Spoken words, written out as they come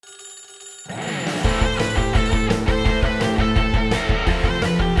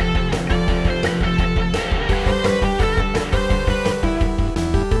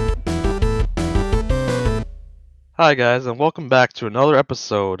Hi, guys, and welcome back to another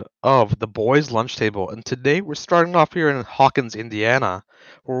episode of The Boys Lunch Table. And today we're starting off here in Hawkins, Indiana,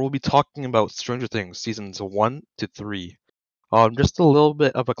 where we'll be talking about Stranger Things seasons 1 to 3. Just a little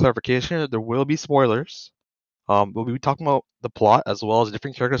bit of a clarification, there will be spoilers. We'll be talking about the plot as well as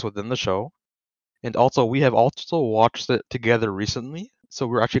different characters within the show. And also, we have also watched it together recently, so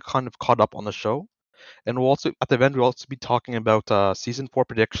we're actually kind of caught up on the show. And we'll also, at the end, we'll also be talking about season 4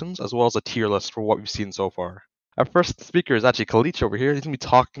 predictions as well as a tier list for what we've seen so far. Our first speaker is actually Kalich over here. He's going to be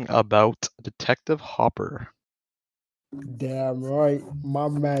talking about Detective Hopper. Damn right. My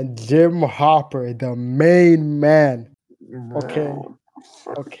man Jim Hopper, the main man.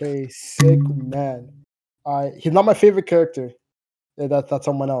 Okay, sick man. He's not my favorite character. That's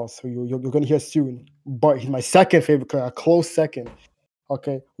someone else who you're gonna hear soon. But he's my second favorite character, a close second.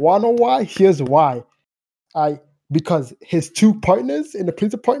 Okay. Wanna know why? Here's why. I Because his two partners in the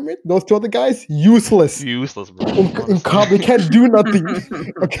police department, those two other guys, useless. Useless, bro. They can't do nothing.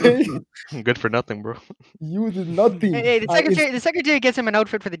 Okay, Good for nothing, bro. uses nothing. Hey, the secretary gets him an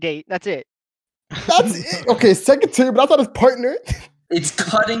outfit for the date. That's it. That's it. Okay, secretary, but that's not his partner. It's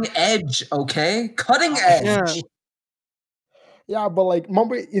cutting edge, okay? Cutting edge. Yeah. Yeah, but like,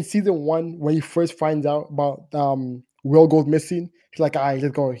 remember in season 1 when he first finds out about Will goes missing? He's like,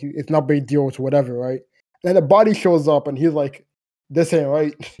 let's go. It's not a big deal, or whatever, right? And then the body shows up, and he's like, "This ain't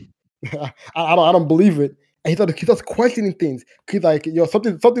right. I don't believe it." And he starts questioning things. He's like, "Yo,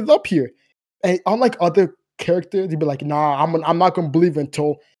 something's up here." And unlike other characters, he'd be like, "Nah, I'm not gonna believe it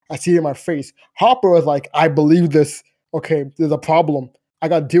until I see it in my face." Hopper was like, "I believe this. Okay, there's a problem. I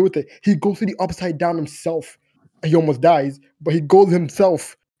gotta deal with it." He goes to the upside down himself. He almost dies, but he goes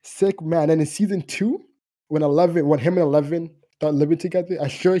himself. Sick man. And in season 2, when him and 11 start living together, I'm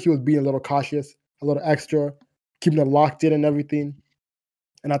sure he was being a little cautious, a little extra, keeping it locked in and everything.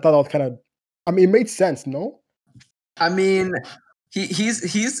 And I thought that was kind of, it made sense, no? I mean, he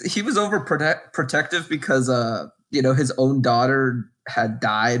was protective because his own daughter had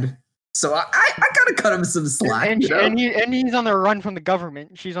died. So I gotta cut him some slack. And he's on the run from the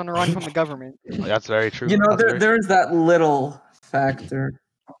government. She's on the run from the government. That's very true. There's that little factor.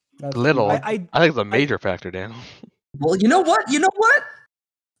 That's Little. true. I think it's a major factor, Dan. Well, you know what?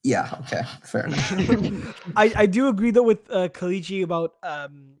 Yeah, okay, fair enough. I do agree though with Kalichi about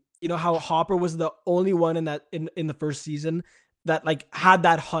how Hopper was the only one in the first season that like had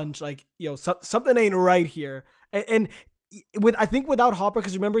that hunch, like, something ain't right here. And I think without Hopper,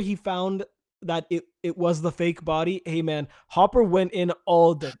 because remember he found that it was the fake body. Hey man, Hopper went in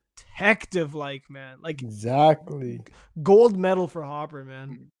all detective like, man. Like, exactly. Gold medal for Hopper,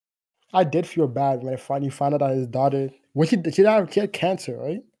 man. I did feel bad when you found out that his daughter, she had cancer,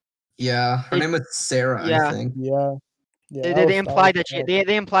 right? Yeah, her name was Sarah, Yeah. I think. Yeah. They implied that she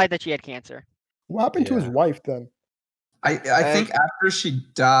had cancer. What happened to his wife then? I think after she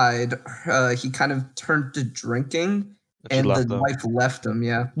died, he kind of turned to drinking, and the wife left him.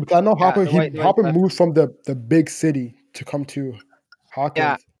 Yeah, because I know Hopper. the Hopper wife moved from the big city to come to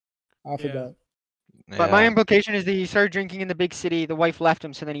Hawkins. Yeah. After that. But my implication is that he started drinking in the big city. The wife left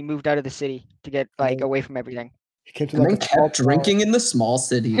him, so then he moved out of the city to get away from everything. He came to and then kept drinking in the small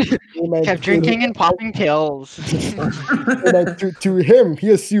city. Kept drinking and popping pills. And then to him,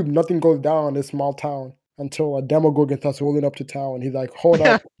 he assumed nothing goes down in this small town until a Demogorgon starts rolling up to town. He's like, "Hold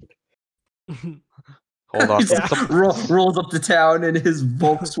up." Hold on. Rolls up to town in his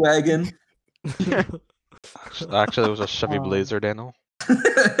Volkswagen. Actually, it was a Chevy Blazer, Daniel.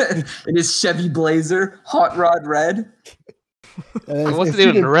 In his Chevy Blazer, hot rod red. It wasn't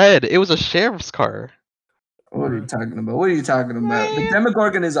even red. It was a sheriff's car. What are you talking about? The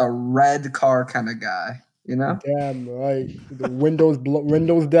Demogorgon is a red car kind of guy, you know? Damn right. The windows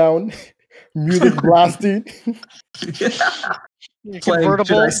down, music blasting. Playing,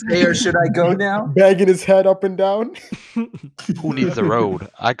 should I stay or should I go now? Bagging his head up and down. Who needs the road?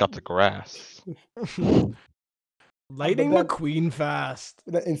 I got the grass. Lightning McQueen fast.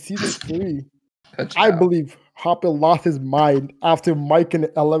 In season 3, I believe Hopper lost his mind after Mike and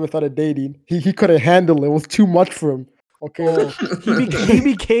 11 started dating. He couldn't handle it. It was too much for him. Okay. He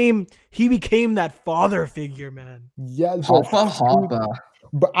became that father figure, man. Yeah. Hopper.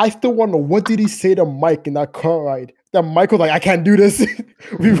 But I still want to know, what did he say to Mike in that car ride? That Mike was like, "I can't do this.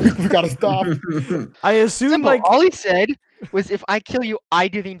 we gotta stop." I assume like all he said was, "If I kill you, I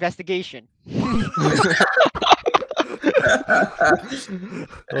do the investigation."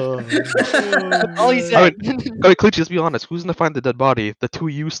 All he said. Cleach, just be honest. Who's gonna find the dead body? The two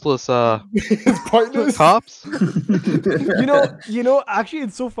useless his partners? cops? Actually,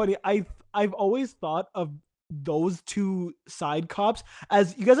 it's so funny. I've always thought of those two side cops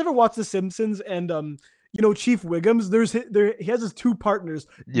as, you guys ever watch The Simpsons and Chief Wiggums. He has his two partners.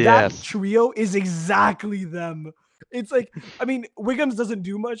 That Yes. trio is exactly them. It's like, I mean, Wiggums doesn't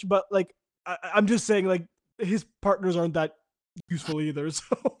do much, but like I'm just saying, like his partners aren't that useful either. So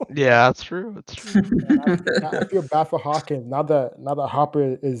Yeah, that's true. It's true. I feel bad for Hawkins now that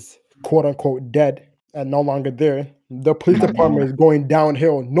Hopper is quote unquote dead and no longer there. The police department is going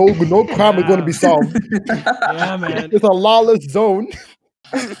downhill. No crime is going to be solved. yeah, man. It's a lawless zone.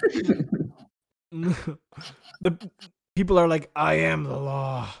 The people are like, I am the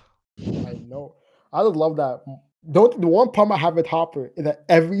law. I know. I just love that. The one problem I have with Hopper is that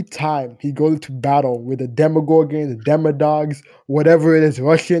every time he goes into battle with the Demogorgons, the Demodogs, whatever it is,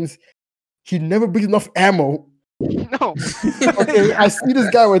 Russians, he never brings enough ammo. No. Okay, I see this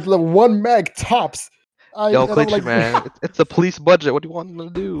guy with like one mag tops. Yo, And I'm Cliche, like, man, it's the police budget. What do you want them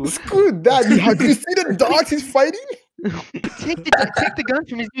to do? screw that. Do you see the dogs he's fighting? Take the guns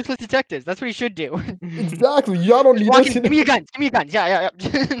from his useless detectives. That's what he should do. Exactly. Y'all don't need Walk that in, shit. give me your guns. Give me your guns. Yeah.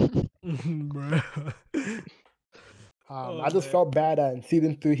 Bruh. I just man. felt bad that in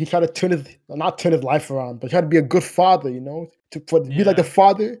season 3 he tried to not turn his life around, but tried to be a good father, to be like the Yeah.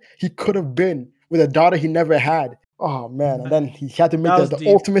 father he could have been with a daughter he never had. Oh man, and then he had to make That was the deep.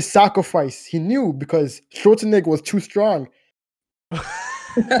 ultimate sacrifice. He knew because Schwarzenegger was too strong.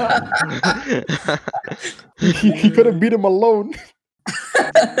 He could have beat him alone.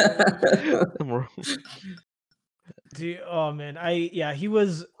 Oh man, he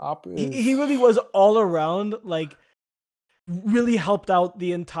was Hopper he is- really was all around, like really helped out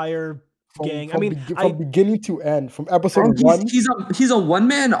the entire gang. I mean, from beginning to end, from episode Bro, 1. he's a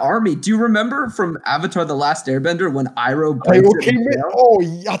one-man army. Do you remember from Avatar: The Last Airbender when Iroh Hey, breaks okay, it man. down? Oh,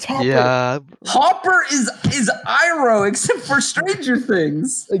 yeah, Hopper. Yeah. Hopper is Iroh, except for Stranger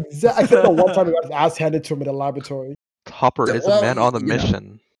Things. Exactly. Except the one time he got his ass handed to him in the laboratory. Hopper is a Well, man on the you know.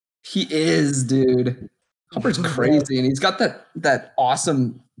 mission. He is, dude. Hopper's Yeah. crazy, and he's got that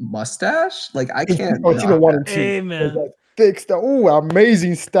awesome mustache. Like I In can't. season knock 1 that. and 2. Hey, Like man. that thick stuff. Ooh,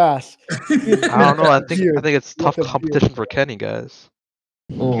 amazing stash. I don't know. I think Beard. it's He tough left a beard. competition for Kenny, guys.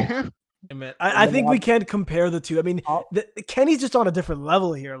 Oh. Hey, man. I think we can't compare the two. I mean, Hop- Kenny's just on a different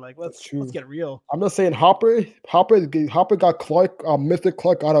level here. Like, let's true. get real. I'm just saying, Hopper got Clark, Mr.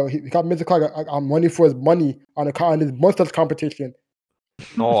 Clark he got Mr. Clark money for his money on his mustache competition.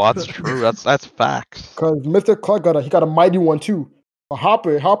 No, that's true. That's facts. Because Mr. Clark got a mighty one too. But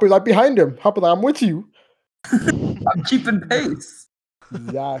Hopper's like behind him. Hopper's like, I'm with you. I'm keeping pace.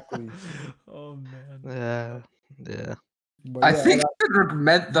 Exactly. Oh man. Yeah. But I yeah, think Cedric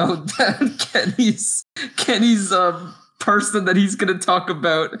meant though that Kenny's person that he's gonna talk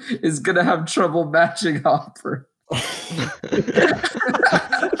about is gonna have trouble matching Hopper.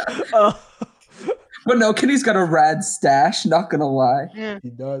 Oh. But no, Kenny's got a rad stash, not gonna lie. Yeah. he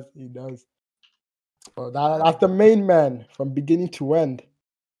does. Well, that's the main man from beginning to end.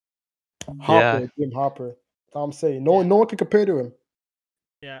 Hopper, Jim Hopper. That's all I'm saying. No one can compare to him.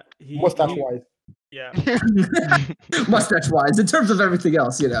 Yeah. Mustache wise. Yeah. Mustache wise, in terms of everything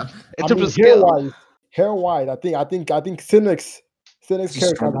else, In terms of hair skill. wise, I think Cynic's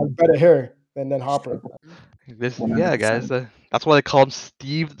character has better hair than Hopper. Yeah, guys. That's why they call him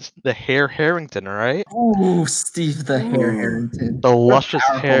Steve the Hair Harrington, right? Ooh, Steve the Hair Ooh. Harrington. The What a luscious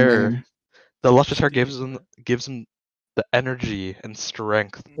powerful hair. name. The luscious hair Steve. gives him the energy and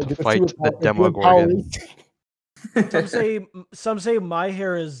strength Like, to the fight the superpower- Demogorgon. Some say my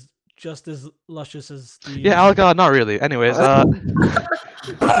hair is just as luscious as Steve. Yeah, oh god, not really. Anyways,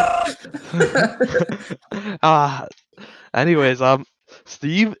 anyways,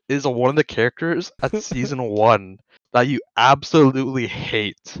 Steve is one of the characters at season 1 that you absolutely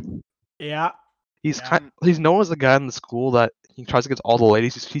hate. Yeah. He's Yeah. he's known as the guy in the school that he tries to get all the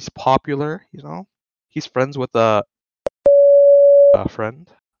ladies. He's popular, He's friends with a friend,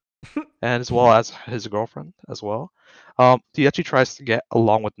 and as well as his girlfriend as well. He actually tries to get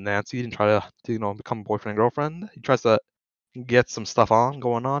along with Nancy and try to become boyfriend and girlfriend. He tries to get some stuff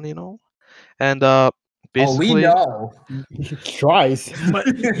going on, and Oh, we basically. know. He tries.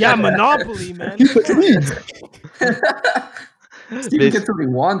 Yeah, Monopoly, man. He Come on. succeeds. Steve gets what he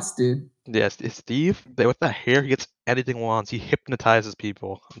wants, dude. Yes, it's Steve. With that hair, he gets anything he wants. He hypnotizes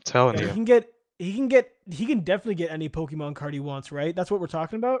people. I'm telling Yeah, you. he can definitely get any Pokemon card he wants, right? That's what we're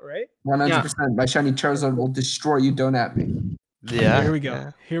talking about, right? 100%. My shiny Charizard will destroy you. Don't at me. Yeah. Here we go.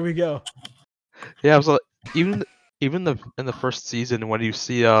 Yeah. Here we go. Yeah. So even in the first season, when you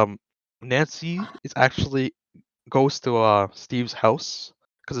see Nancy is actually goes to Steve's house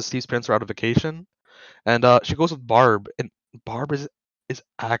because Steve's parents are out of vacation, and she goes with Barb, and Barb is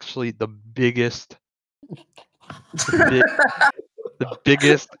actually the biggest the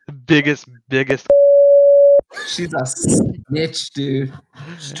biggest She's a snitch, dude.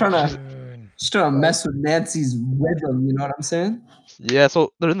 She's trying to mess with Nancy's rhythm. You know what I'm saying? Yeah,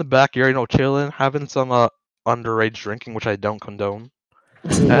 so they're in the backyard, chilling, having some underage drinking, which I don't condone.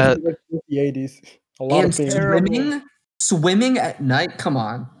 Yeah, that's the 80s. A lot And of things. Terrible. swimming at night. Come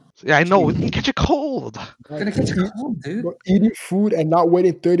on, Yeah, I know, we can Jeez. catch a cold. Gonna catch a cold, dude. Bro, eating food and not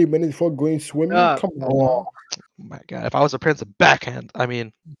waiting 30 minutes before going swimming. Come on. Oh, Oh my god, if I was a prince, a backhand. I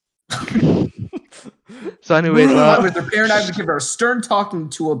mean, so anyways, I was their parent. I would give her a stern talking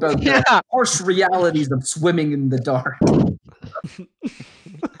to about the Yeah. harsh realities of swimming in the dark.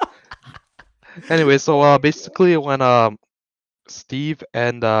 so basically when Steve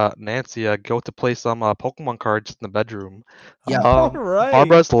and Nancy go to play some Pokemon cards in the bedroom, Yeah. Alright.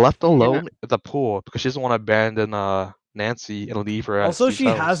 Barbara's left alone at the pool because she doesn't want to abandon Nancy and leave her at Also, Steve's she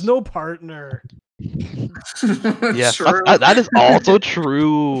house. has no partner. Yes, True. that is also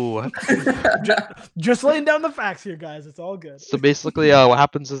true. Just laying down the facts here, guys. It's all good. So basically, what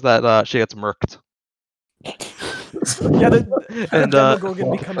happens is that she gets murked. Yeah, the And,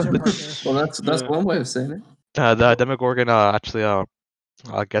 Demogorgon becomes her partner. Well, that's one way of saying it. The Demogorgon actually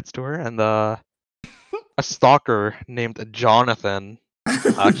gets to her, and a stalker named Jonathan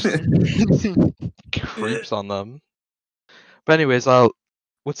actually creeps on them. But anyways,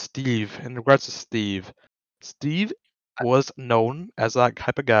 with Steve, in regards to Steve was known as that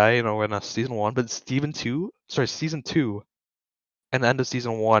type of guy, in season 1, but season 2, and the end of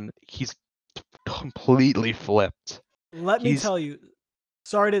season 1, he's completely flipped. Let me He's- tell you.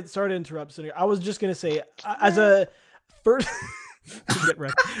 Sorry to interrupt, Senator. I was just gonna say, as a first, get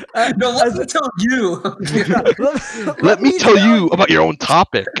wrecked. No, let me tell you. Let me tell you about your own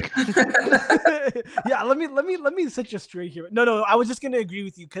topic. Yeah, let me set you straight here. No, I was just gonna agree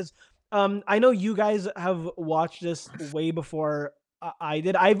with you because I know you guys have watched this way before I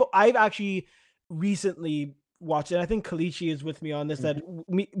did. I've actually recently watched it. I think Kalichi is with me on this. That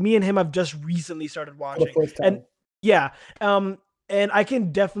me and him have just recently started For the watching. first time. And yeah, and I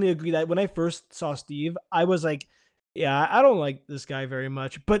can definitely agree that when I first saw Steve, I was like, yeah, I don't like this guy very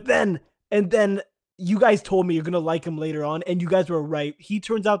much. But then you guys told me you're gonna like him later on, and you guys were right. He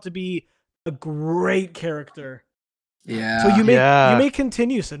turns out to be a great character. Yeah. So you Yeah. may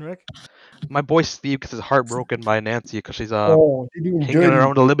continue, Sinric. My boy Steve gets his heart broken by Nancy because she's Oh, they do him hanging dirty.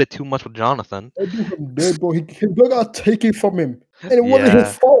 around a little bit too much with Jonathan. They do him dirty, bro. His blood got taken from him. And it wasn't Yeah.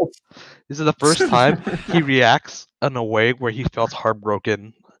 his fault. This is the first time he reacts in a way where he felt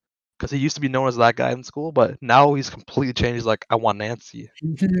heartbroken. Because he used to be known as that guy in school, but now he's completely changed. He's like, I want Nancy. He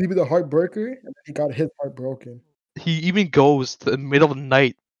was a heartbreaker, and then he got his heart broken. He even goes to the middle of the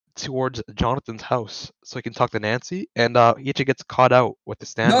night towards Jonathan's house so he can talk to Nancy, and he actually gets caught out with the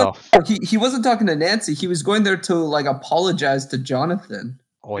No, standoff. he wasn't talking to Nancy. He was going there to like apologize to Jonathan.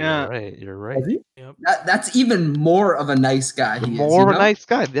 Oh, Yeah. you're right. You're right. Was he? That's even more of a nice guy. He More is, of a nice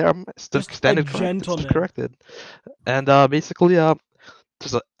guy. Yeah, I'm still Just a standing gentleman. corrected. And basically,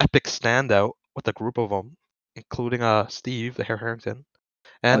 there's an epic standout with a group of them, including Steve, the Hare Harrington,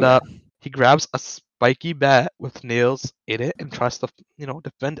 and yeah. he grabs a spiky bat with nails in it and tries to,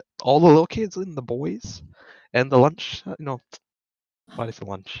 defend all the little kids and the boys, and the lunch. What is the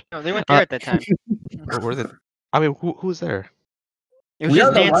lunch? No, they weren't there at that time. Or was it? I mean, who's there? It was We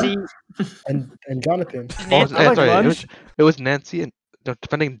just are the Nancy. And Jonathan. Nancy. I like sorry, lunch. it was Nancy and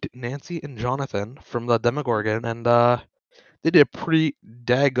defending Nancy and Jonathan from the Demogorgon, and they did a pretty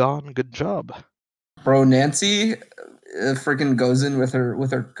daggone good job. Bro, Nancy freaking goes in with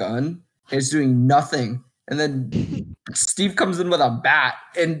her gun. Is doing nothing, and then Steve comes in with a bat,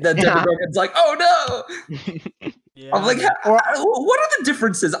 and the Yeah. Demogorgon's like, "Oh no!" Yeah, I'm like, man. what are the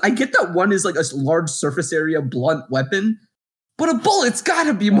differences? I get that one is like a large surface area blunt weapon, but a bullet's got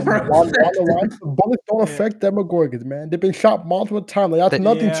to be more effective. Bullets don't Yeah. affect Demogorgons, man. They've been shot multiple times. Like, that's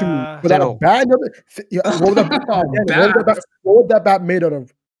nothing to me. Yeah. But that Zeno. bat, what would that bat made out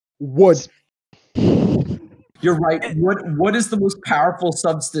of? Wood. You're right. What is the most powerful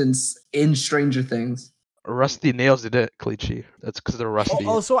substance in Stranger Things? Rusty nails did it, Kalichi. That's because they're rusty.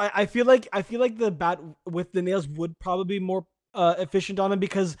 Also, I feel like the bat with the nails would probably be more efficient on him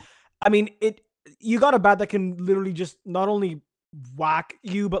because, I mean, you got a bat that can literally just not only whack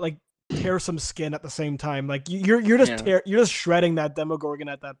you but like tear some skin at the same time. Like you're just Yeah. you're just shredding that Demogorgon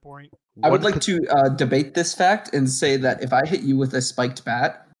at that point. I would One like could- to debate this fact and say that if I hit you with a spiked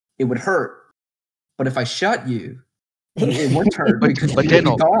bat, it would hurt. But if I shot you, it wouldn't hurt But- because but you'd be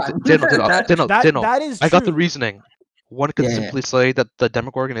Dino, gone. Dino, That is I got the true. reasoning. One could Yeah. simply say that the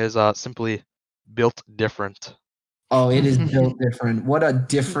Demogorgon is simply built different. Oh, it is built different. What a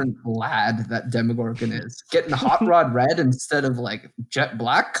different lad that Demogorgon is. Getting hot rod red instead of like jet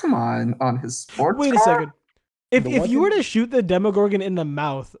black. Come on his sports Wait a car? second. If The if one you were thing- to shoot the Demogorgon in the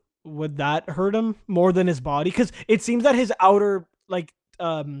mouth, would that hurt him more than his body? Because it seems that his outer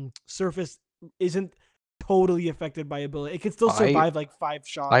surface isn't totally affected by a bullet. It can still I- survive like 5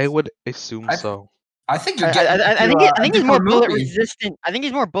 shots. I would assume I- so. I think you're getting. I think he's more bullet movie. resistant. I think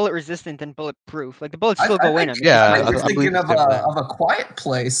he's more bullet resistant than bulletproof. Like the bullets I- still I go in think- him. Yeah, I I think you're believe thinking it's of the same thing. a quiet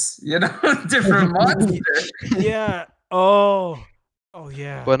place, different monster. Yeah. Oh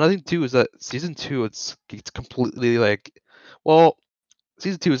yeah. But another thing too is that season 2, it's completely like, well,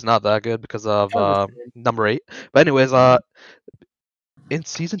 season 2 is not that good because of Kind of the same. number 8. But anyways, in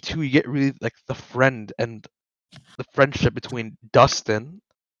season 2 you get really like the friend and the friendship between Dustin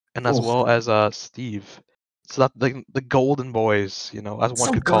and as Oof. well as Steve. So that the Golden Boys, as one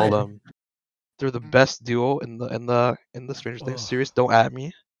So could call good. them. They're the best duo in the Stranger Things Ugh. series. Don't at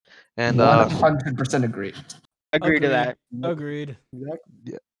me. And 100% agree. Agree to that. Agreed.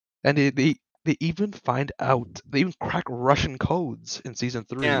 Exactly. and they even find out, they even crack Russian codes in season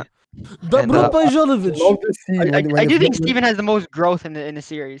 3. Yeah. And, I Bajanovic. love this scene I do think when- Steven has the most growth in the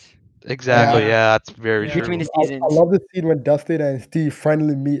series Exactly, Yeah. yeah, that's very Yeah. true. between the I seasons. love the scene when Dustin and Steve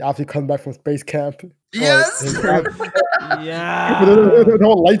finally meet after he comes back from space camp. Yes! With Yeah. the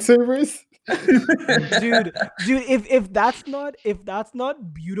whole lightsabers. dude, if that's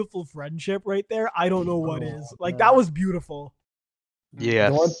not beautiful friendship right there, I don't know what is. Oh, Like man. that was beautiful.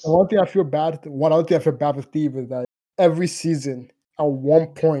 Yes. The one thing I feel bad. One other thing I feel bad for Steve is that every season, at one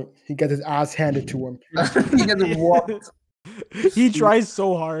point, he gets his ass handed to him. He gets whooped. He tries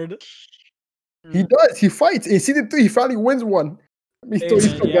so hard. He does. He fights. In season 3, he finally wins one. He still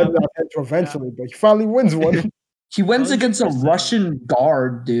Yeah. gets his attention eventually, but he finally wins one. He wins against a 100%. Russian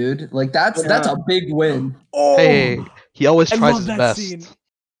guard, dude. Like that's a big win. Oh, Hey, he always I tries love his that best. scene.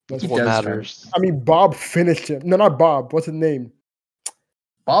 That's He what does try. matters. I mean, Bob finished him. No, not Bob. What's his name?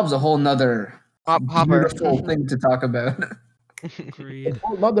 Bob's a whole nother Hopper. beautiful thing to talk about. Agreed.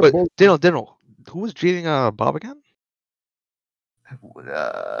 Oh, not the But bull. Daniel, who was dating Bob again?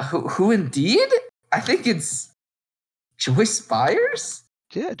 Who indeed? I think it's Joyce Byers.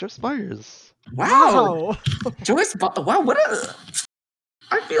 Yeah, Joe Spires. Wow, Joyce. Wow, what a!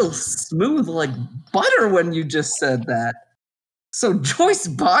 I feel smooth like butter when you just said that. So Joyce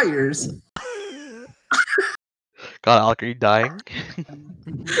Byers, God, Alec, are you dying?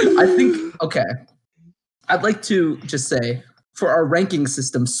 I think. Okay, I'd like to just say for our ranking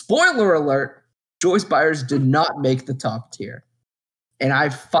system, spoiler alert: Joyce Byers did not make the top tier, and I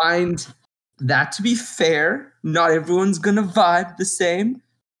find that to be fair. Not everyone's gonna vibe the same,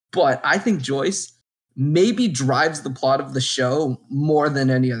 but I think Joyce maybe drives the plot of the show more than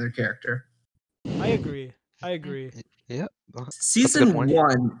any other character. I agree. Yeah. That's a good Season point.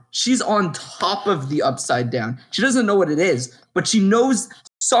 1, she's on top of the upside down. She doesn't know what it is, but she knows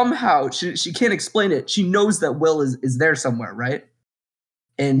somehow, she can't explain it. She knows that Will is there somewhere, right?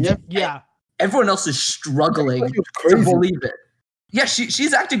 And Yeah. everyone else is struggling He was to crazy. believe it. Yeah,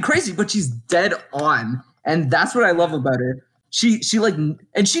 she's acting crazy, but she's dead on. And that's what I love about her. She like,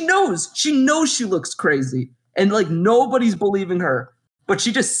 and she knows she looks crazy. And like nobody's believing her. But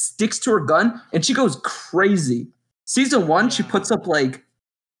she just sticks to her gun and she goes crazy. Season 1, she Yeah. puts up like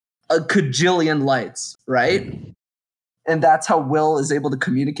a cajillion lights, right? And that's how Will is able to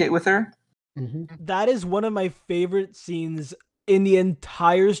communicate with her. Mhm. That is one of my favorite scenes in the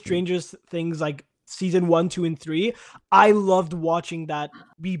entire Stranger Things, like season 1, 2, and 3. I loved watching that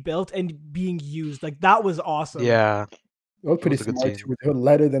be built and being used. Like that was awesome. Yeah. It was pretty was a good smart scene. too, with her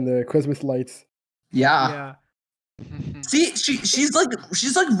lighter than the Christmas lights. Yeah. Yeah. See, she's like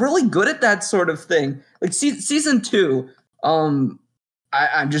really good at that sort of thing. Like season 2,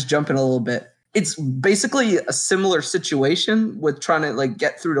 I'm just jumping a little bit. It's basically a similar situation with trying to like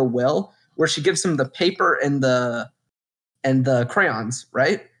get through to Will, where she gives him the paper and the crayons,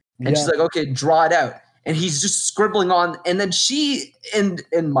 right? And Yeah. she's like, okay, draw it out. And he's just scribbling on, and then she and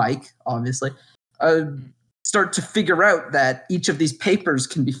Mike, obviously, start to figure out that each of these papers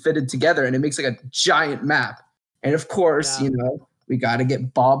can be fitted together, and it makes like a giant map. And of course, Yeah. we got to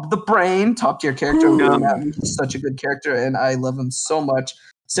get Bob the Brain, top tier character. He's such a good character, and I love him so much.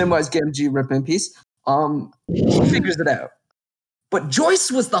 Samwise Gamgee, rip in peace. He figures it out. But Joyce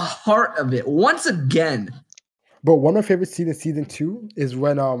was the heart of it once again. But one of my favorite scenes in season 2 is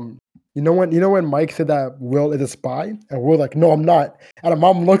when when Mike said that Will is a spy, and Will's like, "No, I'm not." And the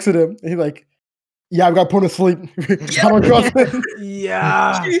mom looks at him, and he's like, "Yeah, I've got to put him to sleep. I don't trust him."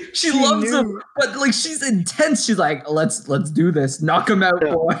 Yeah. She loves him, knew. but like she's intense. She's like, let's do this. Knock him out,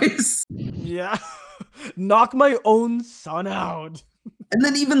 Yeah. boys. Yeah. Knock my own son out. And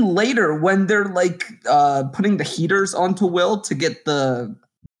then even later, when they're like putting the heaters onto Will to get the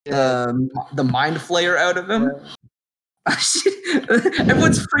the mind flayer out of him.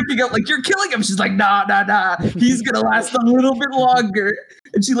 Everyone's freaking out, like, you're killing him. She's like, nah, he's gonna last a little bit longer.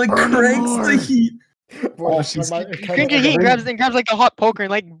 And she like cranks the heat. Bro, Oh, she's Cranks the heat, grabs like a hot poker and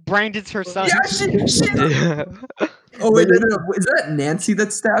like brandishes her son. yeah, she Yeah. oh wait, no. Is that Nancy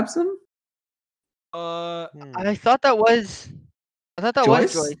that stabs him? I thought that was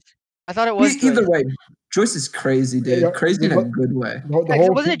Joyce? Joyce. I thought it was Either Joyce. way, Joyce is crazy, dude. Yeah, Crazy in a but- good way. The Yeah, 'cause whole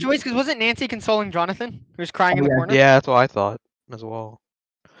wasn't it thing- Joyce? Because wasn't Nancy consoling Jonathan, who was crying in Oh, the yeah. corner? Yeah, that's what I thought as well.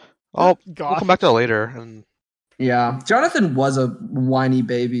 We'll come back to that later. And Yeah, Jonathan was a whiny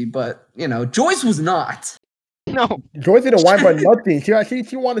baby, but you know, Joyce was not. No. Joyce didn't whine about nothing.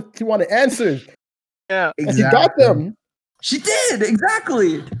 She wanted answers. Yeah. And she got them. She did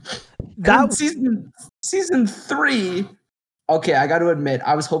exactly. That Season 3. Okay, I got to admit,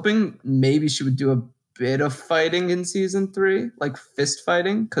 I was hoping maybe she would do a bit of fighting in season 3, like fist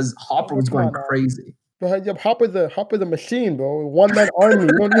fighting, because Hopper was come going on now. crazy. Bro, Hopper's a machine, bro. One man army.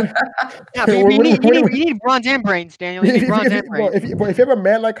 You don't need. Yeah, but you need bronze and brains, Daniel. You need bronze and brains. If you have a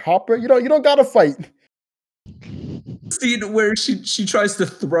man like Hopper, you don't gotta fight. Scene where she tries to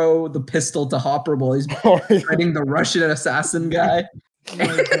throw the pistol to Hopper while he's fighting the Russian assassin guy. Oh my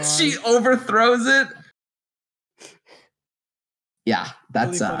And God. she overthrows it. Yeah, really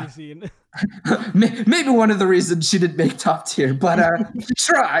that's funny scene. maybe one of the reasons she didn't make top tier, but she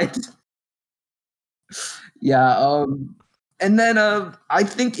tried. Yeah, and then I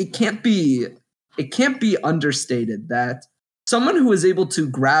think it can't be understated that someone who is able to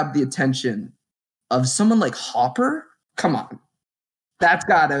grab the attention of someone like Hopper, come on, that's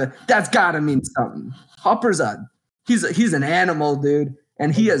gotta mean something. Hopper's he's an animal, dude,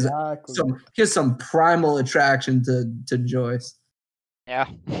 and he has some primal attraction to Joyce. Yeah.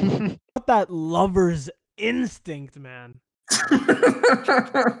 That lover's instinct, man.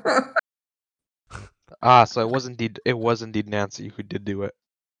 so it was indeed Nancy who did do it.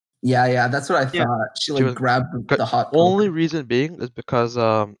 Yeah, that's what I Yeah. thought. She She was- grabbed the hot. Only poker. reason being is because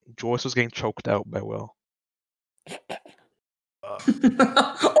Joyce was getting choked out by Will. Oh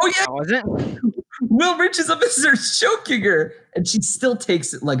yeah, Was it? Will reaches up and starts choking her, and she still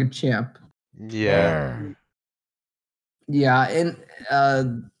takes it like a champ. Yeah. Yeah, and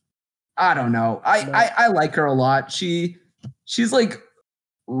I don't know. I like her a lot. She's like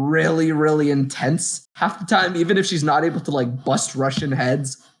really, really intense half the time, even if she's not able to like bust Russian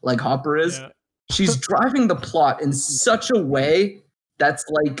heads like Hopper is. Yeah. She's driving the plot in such a way that's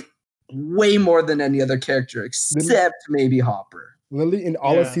like way more than any other character, except maybe Hopper. Literally, in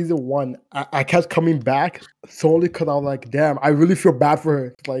all of Yeah. season 1, I kept coming back solely because I was like, damn, I really feel bad for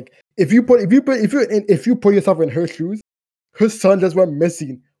her. Like, if you put yourself in her shoes, her son just went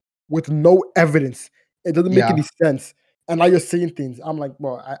missing with no evidence. It doesn't make Yeah. any sense. And now you're seeing things. I'm like,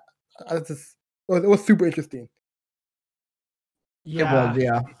 bro, it was super interesting. It was,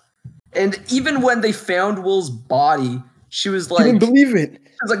 yeah. And even when they found Will's body, she was She like, didn't believe it.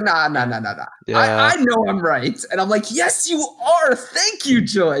 She was like, nah. Yeah. I know I'm right. And I'm like, yes, you are. Thank you,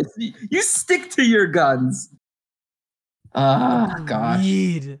 Joyce. You stick to your guns. Ah, gosh.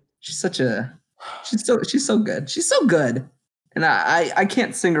 Agreed. She's so good. She's so good. And I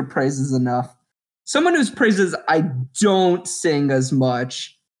can't sing her praises enough. Someone whose praises I don't sing as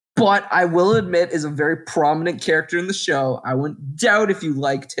much, but I will admit is a very prominent character in the show. I wouldn't doubt if you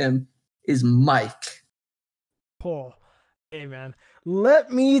liked him, is Mike. Paul. Hey man,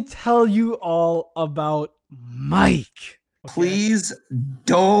 let me tell you all about Mike. Okay? Please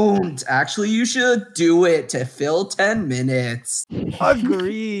don't. Actually, you should do it to fill 10 minutes.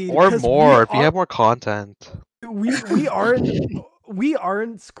 Agreed. Or 'cause more if you have more content. we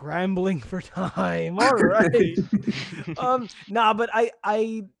aren't scrambling for time. All right. Nah, but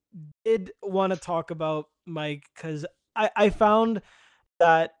I did want to talk about Mike because I found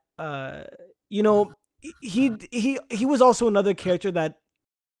that you know he was also another character that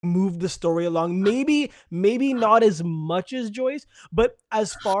moved the story along. Maybe not as much as Joyce, but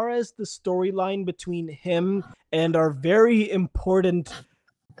as far as the storyline between him and our very important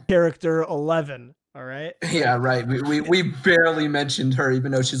character 11. All right. Yeah, right. We barely mentioned her,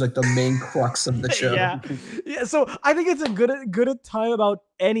 even though she's like the main crux of the show. Yeah. So I think it's a good a time about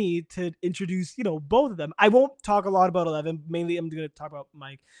any to introduce, both of them. I won't talk a lot about 11. Mainly, I'm going to talk about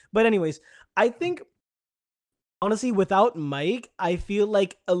Mike. But anyways, I think honestly, without Mike, I feel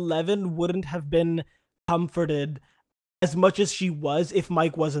like 11 wouldn't have been comforted as much as she was if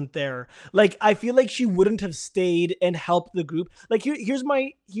Mike wasn't there. Like, I feel like she wouldn't have stayed and helped the group. Like, here's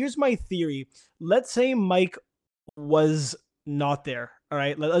my theory. Let's say Mike was not there. All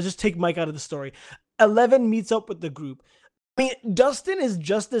right, let's just take Mike out of the story. 11 meets up with the group. I mean, Dustin is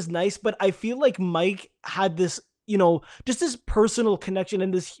just as nice, but I feel like Mike had this, just this personal connection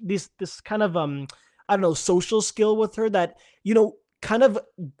and this kind of I don't know, social skill with her that, kind of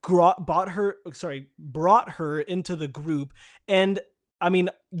brought her into the group, and I mean,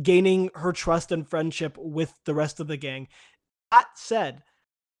 gaining her trust and friendship with the rest of the gang. That said,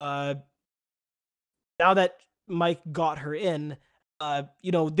 uh, now that Mike got her in,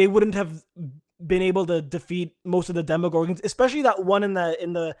 they wouldn't have been able to defeat most of the Demogorgons, especially that one in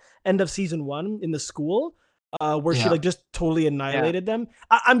the end of season 1 in the school, where she Yeah. like just totally annihilated them.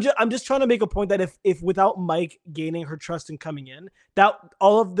 I'm just trying to make a point that if without Mike gaining her trust and coming in, that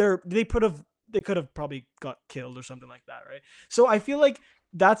all of they could have probably got killed or something like that, right? So I feel like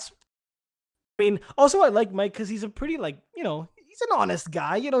that's. I mean, also I like Mike because he's a pretty he's an honest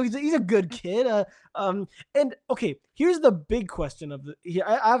guy. He's a good kid. And okay, here's the big question of the here.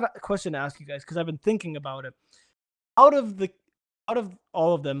 I have a question to ask you guys because I've been thinking about it. Out of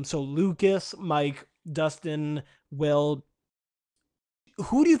all of them, so Lucas, Mike, Dustin, Will,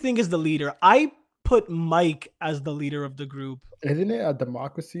 who do you think is the leader? I put Mike as the leader of the group. Isn't it a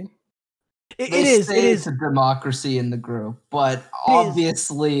democracy? It They is. say It is. it's a democracy in the group, but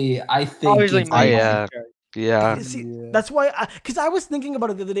obviously, I think Obviously, it's Mike. yeah. Yeah. See, Yeah. that's why, because I was thinking about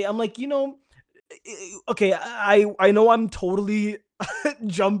it the other day. I'm like, okay, I know I'm totally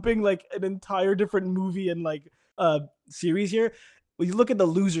jumping like an entire different movie and like series here. When you look at the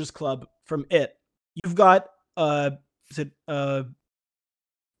Losers Club from It, you've got is it who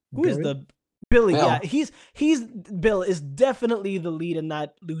is Billy? the Billy? Bill. Yeah, he's Bill is definitely the lead in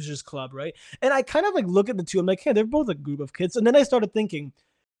that Losers Club, right? And I kind of like look at the two. I'm like, hey, they're both a group of kids. And then I started thinking,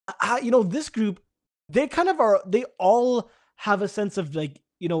 this group, they kind of are. They all have a sense of like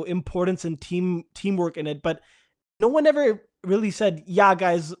importance and teamwork in it, but no one ever really said, yeah,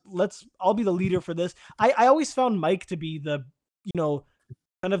 guys, I'll be the leader for this. I always found Mike to be the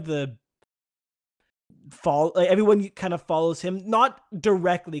kind of the like everyone kind of follows him, not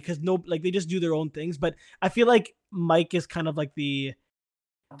directly because they just do their own things, but I feel like Mike is kind of like the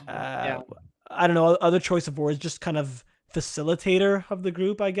I don't know, other choice of words, just kind of facilitator of the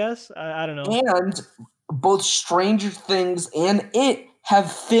group, I guess. I don't know. And both Stranger Things and It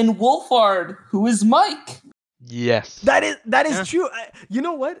have Finn Wolfhard, who is Mike. Yes. That is Yeah. true. You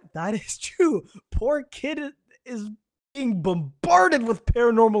know what? That is true. Poor kid is being bombarded with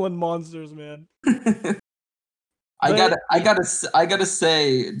paranormal and monsters, man. I But- gotta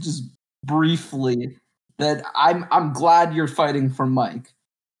say just briefly that I'm glad you're fighting for Mike,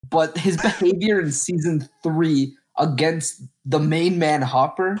 but his behavior in season 3 against the main man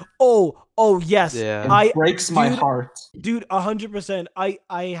Hopper Oh yes. Yeah. it breaks my dude, heart. Dude, 100%. I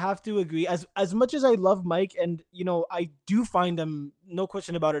have to agree. As much as I love Mike, and I do find him, no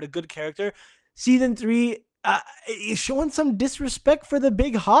question about it, a good character. Season 3 is showing some disrespect for the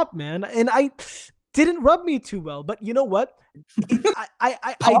big Hop, man, and I didn't rub me too well. But you know what?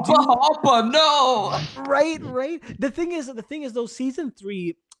 I do. Hoppa, no. Right. The thing is though, season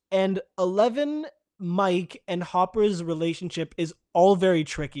 3 and 11, Mike and Hopper's relationship is all very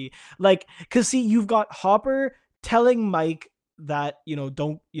tricky. Like, cause see, you've got Hopper telling Mike that,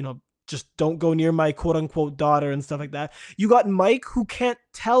 just don't go near my quote unquote daughter and stuff like that. You got Mike who can't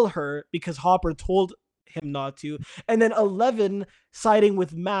tell her because Hopper told him not to. And then 11 siding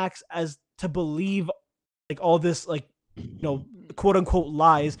with Max as to believe like all this, like, quote unquote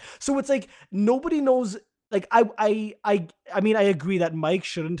lies. So it's like nobody knows. Like I mean, I agree that Mike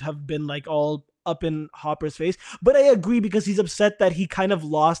shouldn't have been like all up in Hopper's face, but I agree because he's upset that he kind of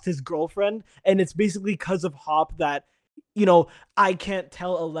lost his girlfriend, and it's basically because of Hop that I can't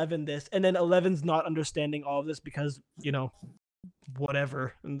tell 11 this, and then 11's not understanding all of this because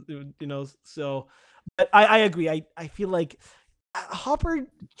whatever, so. But I agree. I feel like Hopper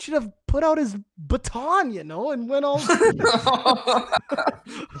should have put out his baton, and went all.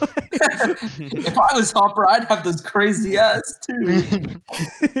 If I was Hopper, I'd have those crazy ass too.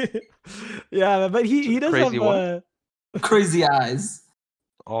 Yeah, but he does Crazy have what? Crazy eyes.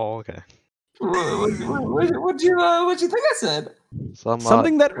 Oh, okay. What'd you think I said? Some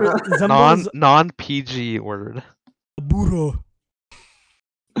something that resembles non PG word. Buddha.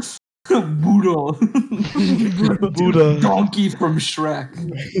 Buddha. Buddha. Donkey from Shrek.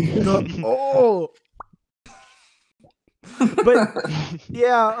 Oh. But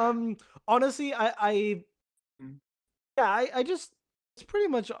yeah, honestly, I just, it's pretty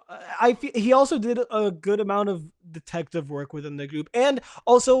much, I feel he also did a good amount of detective work within the group, and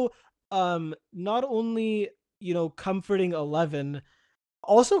also not only comforting 11,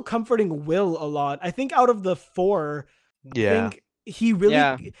 also comforting Will a lot. I think out of the 4, Yeah. I think he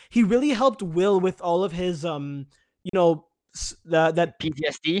really helped Will with all of his that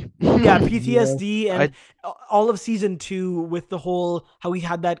PTSD. yeah PTSD and I all of season 2 with the whole how he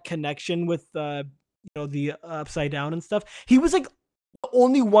had that connection with the upside down and stuff. He was like the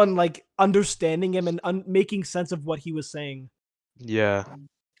only one like understanding him and making sense of what he was saying. yeah.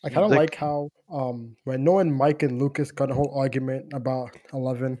 I kind of Like- like how when Noah and Mike and Lucas got a whole argument about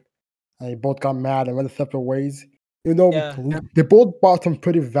 11, and they both got mad and went separate ways. You know, Yeah. they both brought some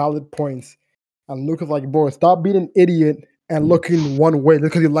pretty valid points. And Lucas like, bro, stop being an idiot and looking one way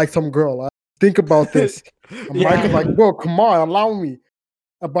because you like some girl. Think about this. And Mike was like, bro, come on, allow me.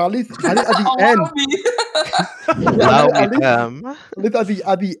 But at least at the end, Allow at me, least- fam. at least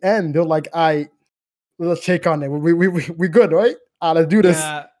at the end, they're like, let's shake on it. We good, right? Let's do this.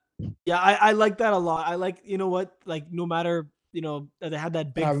 Yeah, I like that a lot. I like, you know what, like no matter, they had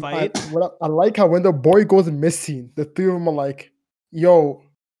that big fight. I like how when the boy goes missing, the three of them are like, yo,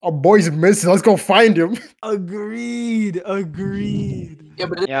 our boy's missing. Let's go find him. Agreed. Yeah,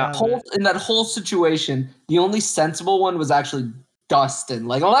 but Yeah. in that whole situation, the only sensible one was actually Dustin.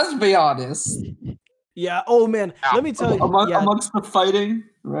 Like, let's be honest. Yeah. Oh man, let me tell you. Amongst the fighting,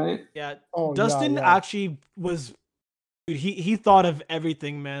 right? Yeah. Oh, Dustin yeah. actually was. Dude, he thought of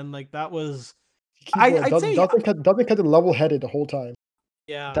everything, man. Like that was. I'd I'd say- doesn't kept it level headed the whole time.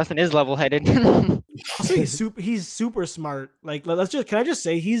 Yeah. Dustin is level-headed. Also, he's super smart. Like can I just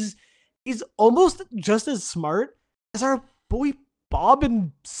say he's almost just as smart as our boy Bob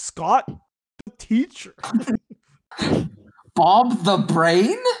and Scott, the teacher. Bob the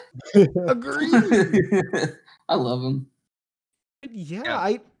Brain? Agreed. I love him. Yeah,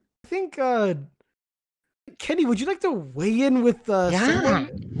 I think Kenny, would you like to weigh in with someone?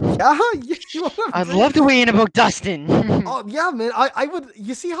 Yeah, you wanna I'd bring- love to weigh in about Dustin. Oh yeah, man. I would.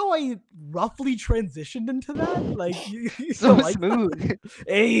 You see how I roughly transitioned into that? Like you So like that? smooth.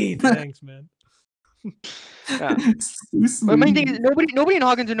 Hey, thanks, man. Yeah. So But my thing smooth. is, nobody in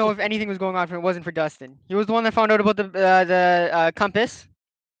Hawkins would know if anything was going on if it wasn't for Dustin. He was the one that found out about the compass,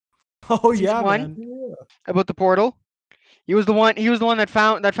 Oh Season yeah, one? man. about the portal. He was the one that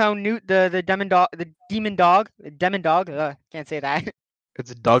found Newt the demon dog. Can't say that.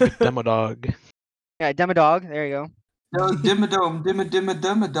 It's Doug Demodog. Yeah, Demodog. There you go. No,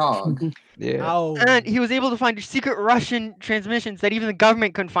 dimmadome, dog. Yeah. Ow. And he was able to find secret Russian transmissions that even the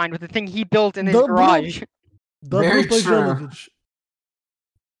government couldn't find with the thing he built in his The garage. Very true.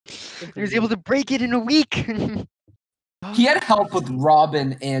 He was able to break it in a week. He had help with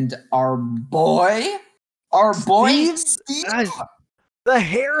Robin and our boy Steve? Steve. Guys, The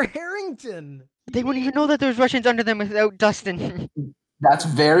Harrington. they wouldn't even know that there's Russians under them without Dustin. That's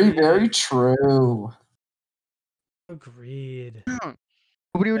very, very true. Agreed.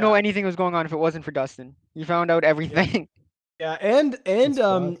 Nobody would know Yeah. anything was going on if it wasn't for Dustin. He found out everything. Yeah, and That's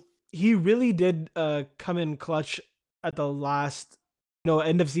facts. he really did come in clutch at the last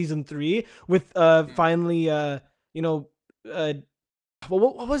end of season 3 with finally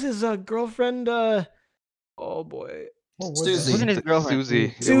what was his girlfriend oh boy. What was Susie. that? Wasn't his girlfriend. Susie.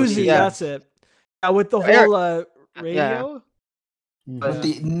 It was Susie, Yeah. that's it. With the Eric- whole radio. Mhm. With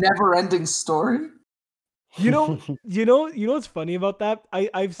the never-ending story. You know what's funny about that?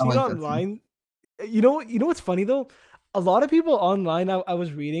 I've seen like that too. online. You know what's funny though? A lot of people online I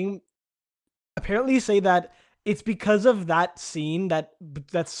was reading apparently say that it's because of that scene, that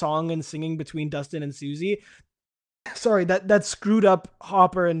song and singing between Dustin and Susie. Sorry, that screwed up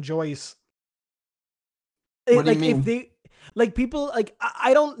Hopper and Joyce. What do you Like mean? if they like people like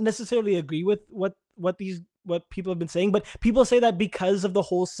I don't necessarily agree with what people have been saying, but people say that because of the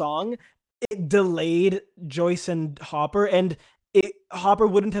whole song, it delayed Joyce and Hopper, and Hopper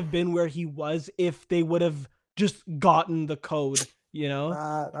wouldn't have been where he was if they would have just gotten the code, you know?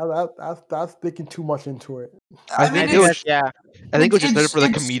 That's thinking too much into it. I I mean, think it was- Yeah. I think it was just there It's- for the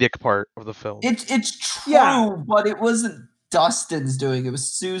it's- comedic part of the film. it's true, Yeah. but it wasn't Dustin's doing. It was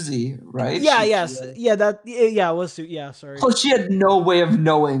Susie, right? Yeah, She- yes. Yeah, it was yeah, sorry. Plus, she had no way of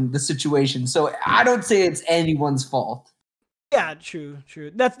knowing the situation, so I don't say it's anyone's fault. Yeah, true.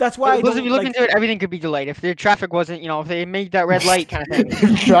 That's why I Plus, don't if you look like into it, everything could be delayed. If the traffic wasn't, if they made that red light kind of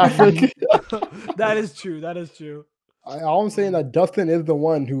thing. Traffic. That is true. I'm saying that Dustin is the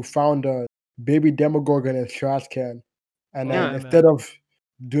one who found a baby Demogorgon in his trash can, and then Yeah, man. instead of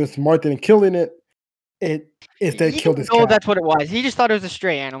doing smart and killing it, it instead He killed didn't his know cat. that's what it was. He just thought it was a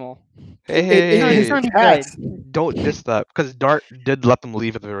stray animal. Hey, It hey, ate hey, his sounds cat. don't diss that because Dart did let them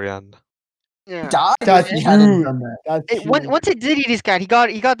leave at the very end. Yeah. Died That's if he hadn't true. done that. That's Once it did eat his cat, he got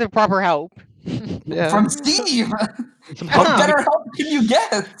the proper help. Yeah. From Steve. Some What Yeah. better help can you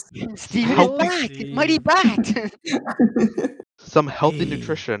get? Steven is Healthy back. Steve. Mighty bat. some healthy Hey.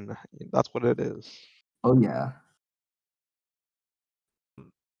 nutrition. That's what it is. Oh yeah.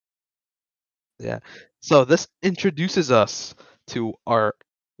 Yeah. So this introduces us to our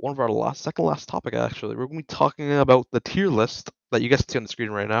one of our second last topic actually. We're gonna be talking about the tier list that you guys see on the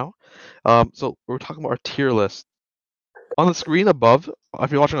screen right now. So we're talking about our tier list. On the screen above,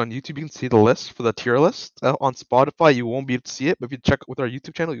 if you're watching on YouTube, you can see the list for the tier list. On Spotify, you won't be able to see it, but if you check with our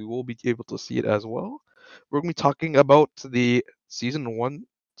YouTube channel, you will be able to see it as well. We're gonna be talking about the season 1,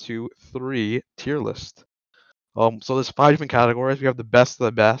 2, 3 tier list. So there's 5 different categories. We have the best of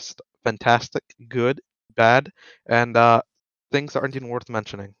the best, fantastic, good, bad, and things that aren't even worth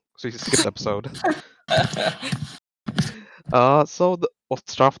mentioning. So you can skip the episode. We'll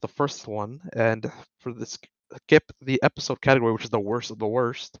start off with the first one, and for this skip the episode category, which is the worst of the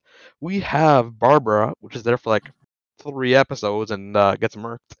worst, we have Barbara, which is there for like 3 episodes and gets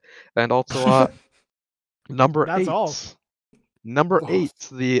murked, and also number That's 8. all. Number Oh. 8,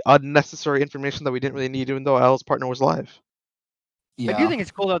 the unnecessary information that we didn't really need, even though Al's partner was live. I do think it's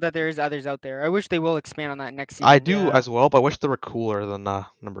cool though that there is others out there. I wish they will expand on that next season. I do Yeah. as well, but I wish they were cooler than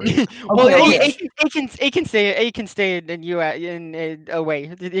number 8. Well, Okay. it can stay in in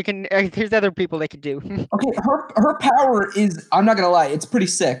away. You can. There's other people they could do. Okay, her power is, I'm not gonna lie, it's pretty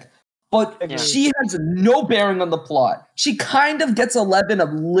sick. But Agreed. she has no bearing on the plot. She kind of gets 11 a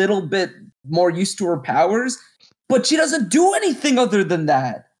little bit more used to her powers, but she doesn't do anything other than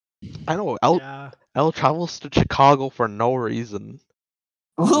that. I know Yeah. Elle travels to Chicago for no reason.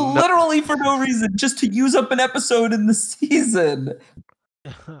 Literally for no reason, just to use up an episode in the season.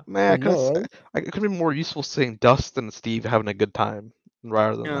 Man, I know, because right? it could be more useful seeing Dustin and Steve having a good time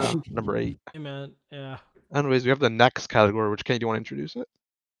rather than Yeah. number 8. Hey man, yeah. Anyways, we have the next category, which Kenny, do you want to introduce it?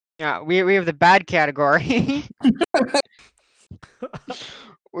 Yeah, we have the bad category,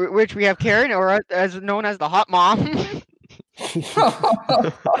 which we have Karen, or as known as the hot mom.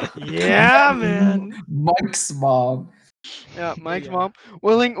 Yeah, man. Mike's mom. Yeah, Mike's Yeah. mom,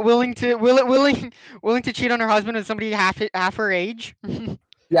 willing to cheat on her husband with somebody half her age.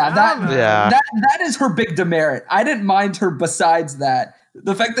 Yeah, that, man. Yeah. that is her big demerit. I didn't mind her besides that.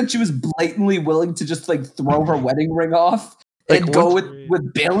 The fact that she was blatantly willing to just like throw her wedding ring off Like, and go once-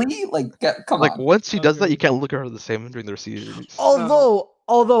 with Billy, like come Like on. once she does that, you Agreed. can't look at her the same during their series.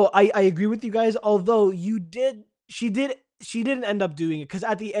 Although I agree with you guys, although she didn't end up doing it because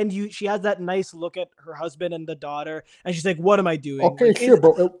at the end she has that nice look at her husband and the daughter and she's like, what am I doing? Okay, Like, sure,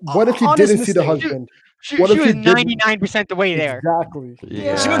 bro. What if she honest didn't see the mistake. husband? She What if was she didn't? 99% the way there. Exactly.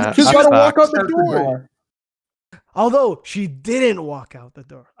 Yeah, She was- She's that's gotta facts. walk out the Out the door. door. Although she didn't walk out the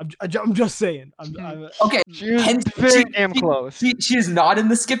door. I'm just saying. Okay, She was hence very damn close. She is not in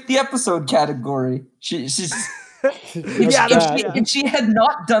the skip the episode category. She's Yeah, if she had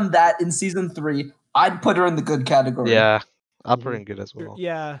not done that in season 3, I'd put her in the good category. Yeah, I'm pretty good as well.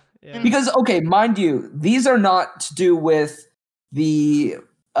 yeah. Because okay, mind you, these are not to do with the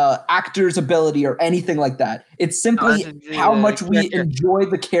actor's ability or anything like that. It's simply it's the, how much we character. enjoy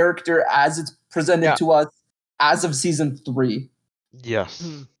the character as it's presented Yeah. to us as of season 3. Yes.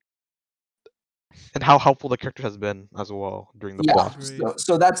 Hmm. And how helpful the character has been as well during the Yeah. plot.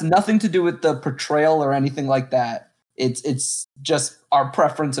 So that's nothing to do with the portrayal or anything like that. It's just our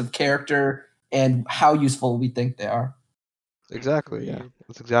preference of character and how useful we think they are. Exactly, yeah. Agreed.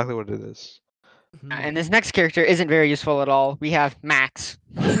 That's exactly what it is. And this next character isn't very useful at all. We have Max.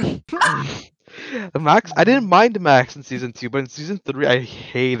 Max, I didn't mind Max in season 2, but in season 3, I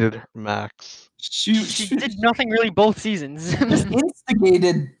hated Max. She did nothing really both seasons. just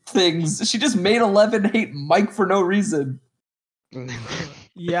instigated things. She just made 11 hate Mike for no reason.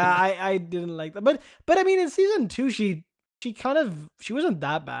 Yeah, I didn't like that. But I mean in season 2 she wasn't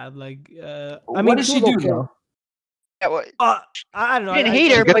that bad. Like I What mean did she was do okay. though? Yeah, well, I don't know. you didn't I-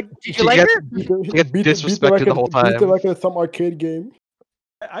 hate I- her, get- but did she you like get- her? get disrespected the whole Beat the time. record at some arcade game.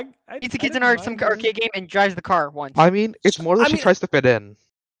 I Beats the kids didn't in mind some her. arcade game and drives the car once. I mean, it's more that I she mean- tries to fit in.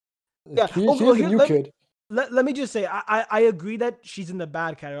 Yeah, She oh, is well, a here- new let- kid. Let me just say I agree that she's in the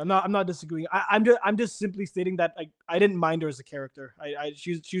bad category. I'm not disagreeing. I'm just simply stating that I didn't mind her as a character.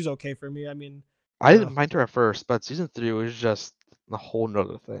 She was okay for me. I mean, I Yeah. didn't mind her at first, but season 3 was just a whole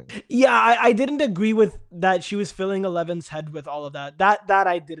nother thing. yeah, I didn't agree with that she was filling Eleven's head with all of that. That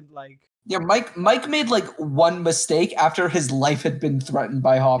I didn't like. Yeah, Mike made like one mistake after his life had been threatened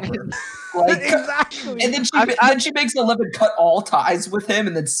by Hopper. Like Exactly. and then I- she makes 11 cut all ties with him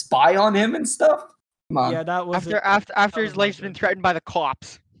and then spy on him and stuff. Come on. Yeah, that was After his was life's not been good. threatened by the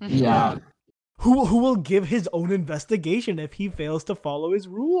cops. Yeah. Who will give his own investigation if he fails to follow his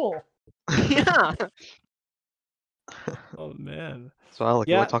rule? Yeah. Oh man. So, Alec,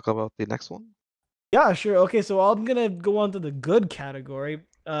 you Yeah. want to talk about the next one? Yeah, sure. Okay, so I'm gonna go on to the good category,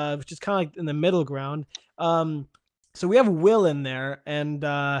 which is kind of like in the middle ground. So we have Will in there, and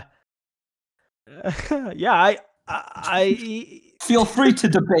Yeah, I Feel free to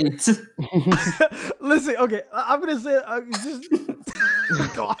debate. listen. Okay, I'm gonna say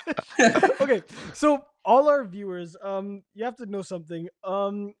just gosh. Okay, so all our viewers, you have to know something.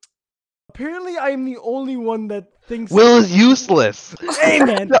 Apparently, I'm the only one that thinks. Will is useless. Hey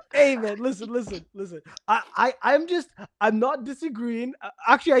man, hey man, listen. I'm not disagreeing.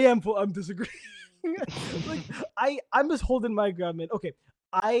 Actually, I am. I'm disagreeing. Like I'm just holding my ground, man. Okay,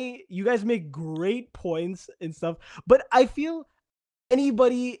 you guys make great points and stuff, but I feel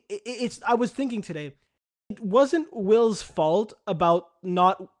it's. I was thinking today, it wasn't Will's fault about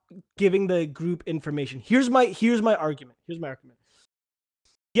not giving the group information. Here's my argument.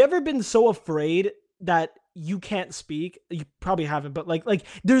 You ever been so afraid that you can't speak? You probably haven't, but like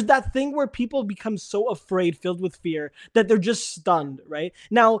there's that thing where people become so afraid, filled with fear, that they're just stunned, right?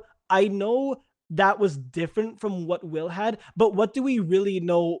 Now, I know that was different from what Will had, but what do we really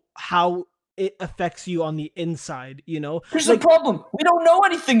know how it affects you on the inside, you know? Here's Like, the problem. We don't know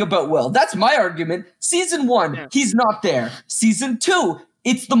anything about Will. That's my argument. Season 1, Yeah. he's not there. Season 2,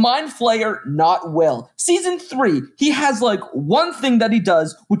 it's the Mind Flayer, not Will. Season 3, he has like one thing that he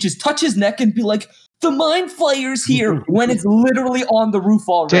does, which is touch his neck and be like, the Mind Flayer's here, when it's literally on the roof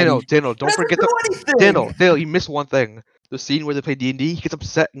already. Daniel, don't Doesn't forget do the anything. Daniel, you missed one thing. The scene where they play D&D, he gets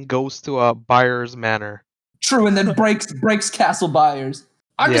upset and goes to Byers Manor. True, and then breaks Castle Byers.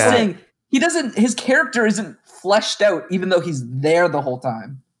 I'm just Yeah. saying, his character isn't fleshed out, even though he's there the whole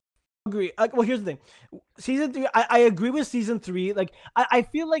time. agree. Well, here's the thing. Season 3, I agree with season 3. Like, I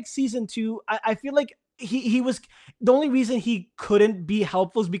feel like season 2, I feel like he was the only reason he couldn't be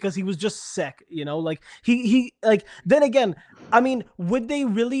helpful is because he was just sick, you know? Like he like then again, I mean, would they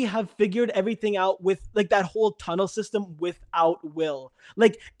really have figured everything out with like that whole tunnel system without Will?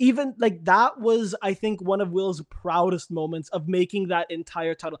 Like even like that was, I think, one of Will's proudest moments of making that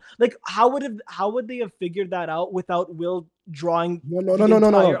entire tunnel. Like how would they have figured that out without Will drawing No, the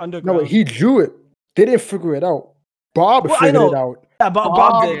entire underground? wait, he drew it. They didn't figure it out. Bob Well, I figured it know. out. Yeah,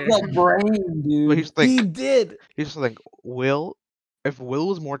 Bob did. the brain, dude. But here's the He thing. did. Here's the thing. If Will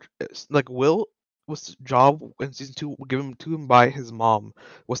was more like Will was job in season 2 given to him by his mom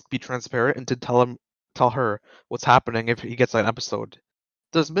was to be transparent and to tell her what's happening if he gets an episode.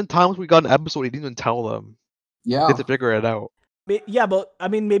 There's been times we got an episode he didn't even tell them. They Yeah. had to figure it out. Yeah, but I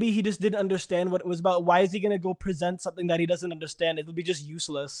mean, maybe he just didn't understand what it was about. Why is he gonna go present something that he doesn't understand? It'll be just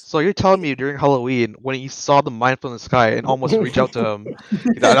useless. So you're telling me during Halloween when he saw the mindful in the sky and almost reached out to him,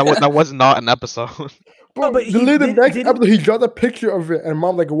 that was not an episode. But, but he the next didn't- episode, he draws a picture of it, and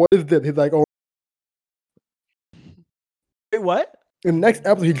mom like, "What is this?" He's like, "Oh." Wait, what? In the next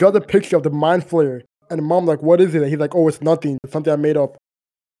episode, he draws a picture of the mind flayer, and the mom like, "What is it?" And he's like, "Oh, it's nothing. It's something I made up."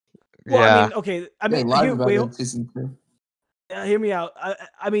 Well, Yeah. I mean, okay. I They mean, lied here, about wait, it in season 2. hear me out.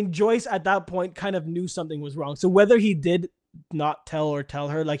 I mean, Joyce at that point kind of knew something was wrong. So whether he did not tell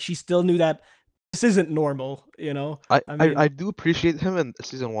her, like she still knew that this isn't normal. You know. I mean, do appreciate him in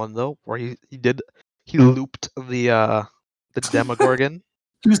season 1 though, where he looped the Demogorgon.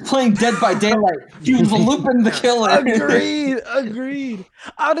 He was playing Dead by Daylight. He was looping the killer. Agreed.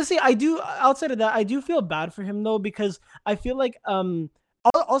 Honestly, I do. Outside of that, I do feel bad for him though, because I feel like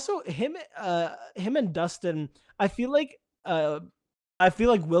also him and Dustin. I feel like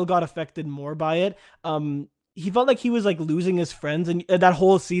Will got affected more by it. He felt like he was like losing his friends, and that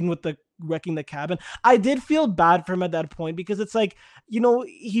whole scene with the wrecking the cabin. I did feel bad for him at that point because it's like, you know,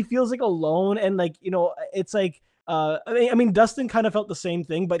 he feels like alone, and like, you know, it's like I mean Dustin kind of felt the same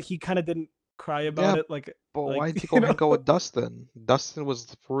thing, but he kind of didn't cry about it like But like, why did he you go hang know? out with Dustin? Dustin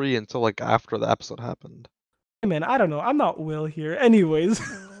was free until like after the episode happened. Hey, man, I don't know. I'm not Will here. Anyways.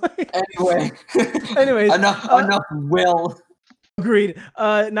 Anyway. Anyways, enough Will. Agreed.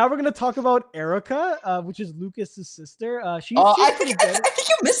 Now we're gonna talk about Erica, which is Lucas's sister. She's I pretty think good.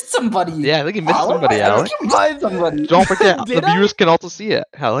 you missed somebody. Yeah, I think you missed Alan. somebody, I Alex. think you missed somebody. Don't forget, the Did I? viewers can also see it.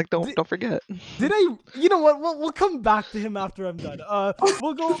 Alec, Did- don't forget. Did I? You know what? We'll come back to him after I'm done.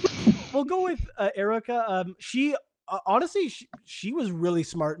 We'll go with Erica. She honestly she was really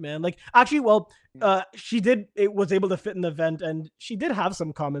smart, man. Like actually, well, was able to fit in the event, and she did have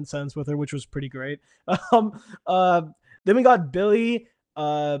some common sense with her, which was pretty great. Then we got Billy.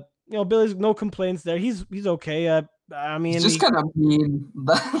 You know, Billy's no complaints there. He's okay. I mean, It's just kind of mean.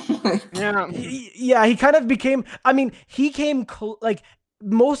 Yeah. yeah, he kind of became. I mean, he came like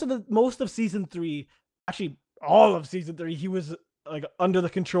most of season 3, actually all of season 3. He was like under the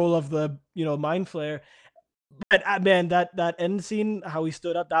control of the mind flayer. But man, that end scene, how he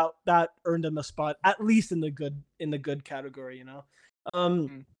stood up, that earned him a spot at least in the good category, you know.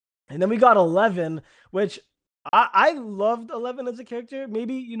 And then we got 11, which I loved 11 as a character.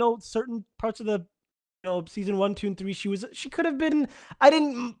 Maybe certain parts of the season 1, 2, and 3, she could have been. I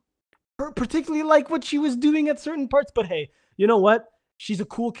didn't particularly like what she was doing at certain parts, but hey, you know what? She's a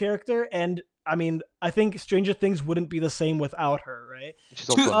cool character, and I mean, I think Stranger Things wouldn't be the same without her, right? She's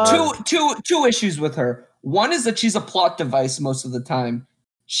also a nerd. Two issues with her. One is that she's a plot device most of the time.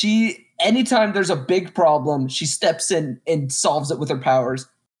 Anytime there's a big problem, she steps in and solves it with her powers.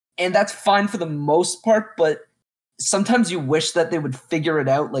 And that's fine for the most part, but sometimes you wish that they would figure it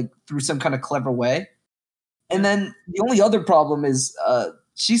out like through some kind of clever way. And then the only other problem is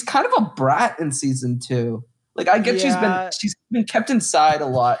she's kind of a brat in season 2. Like I get she's been kept inside a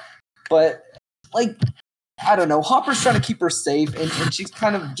lot, but like I don't know, Hopper's trying to keep her safe and she's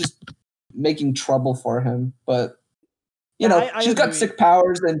kind of just making trouble for him. But she's got sick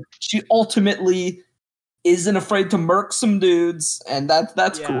powers and she ultimately isn't afraid to murk some dudes, and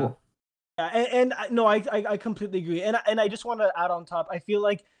that's cool. Yeah, and no, I completely agree, and I just want to add on top. I feel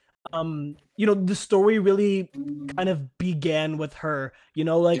like, the story really kind of began with her,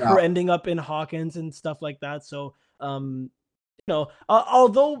 her ending up in Hawkins and stuff like that. So,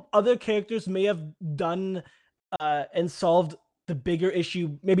 although other characters may have done and solved the bigger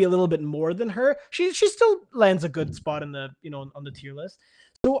issue maybe a little bit more than her, she still lands a good spot in the on the tier list.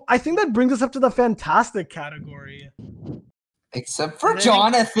 So I think that brings us up to the fantastic category. Except for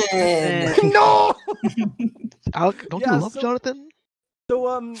Jonathan. No. Alec, don't you love Jonathan?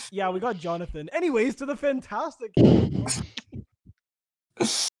 So we got Jonathan. Anyways, to the fantastic category.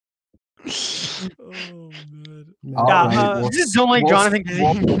 Oh man. You just don't like Jonathan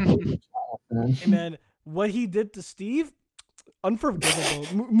because hey man, what he did to Steve,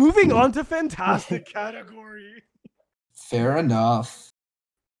 unforgivable. Moving on to fantastic category. Fair enough.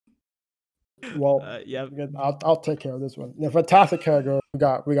 Well, I'll take care of this one. The fantastic category, we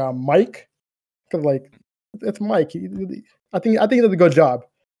got Mike, because like it's Mike. I think he does a good job.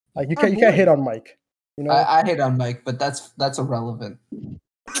 Like you can't hate on Mike. I hate on Mike, but that's irrelevant.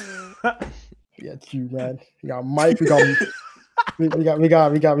 Yeah, it's you, man. We got Mike. We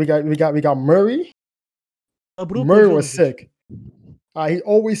got Murray. Murray was sick. He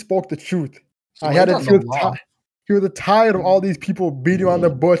always spoke the truth. He was tired of all these people beating on the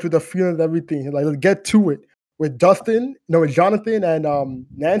bush with the feelings and everything. Like, let's get to it. With Jonathan and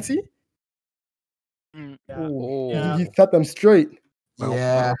Nancy. Yeah. He set them straight.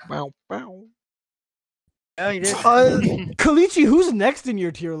 Yeah. Oh, he did. Kalichi, who's next in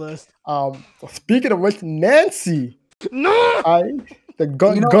your tier list? Speaking of which, Nancy. No. The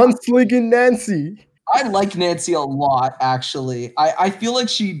gunslinging Nancy. I like Nancy a lot, actually. I feel like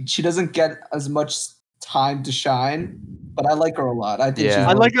she doesn't get as much time to shine, but I like her a lot. I think she's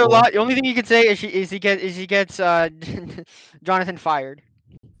I like her cool. a lot. The only thing you could say is she gets Jonathan fired.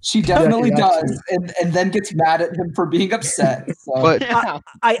 She definitely does, and then gets mad at him for being upset. So. But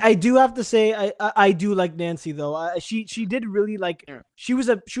I do have to say I do like Nancy though. She did really like. She was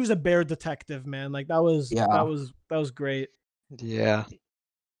a bear detective, man. Like that was great. Yeah.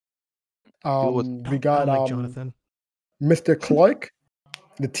 We got like Jonathan. Mr. Clark,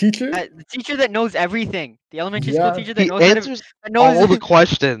 the teacher. The teacher that knows everything. The elementary school teacher that He knows answers all the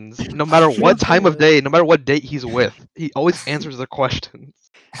questions, no matter what time of day, no matter what date he's with. He always answers the questions.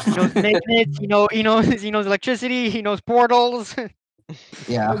 He knows magnets. He knows electricity. He knows portals.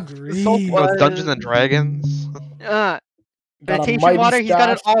 Yeah. He knows Dungeons and Dragons. Meditation water. He's got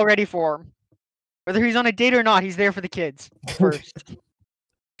it all ready for him. Whether he's on a date or not, he's there for the kids first.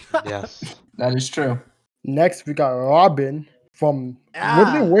 Yes, that is true. Next, we got Robin from where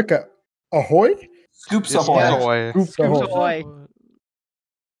did they work at? Ahoy? Scoops Ahoy. Scoops Ahoy.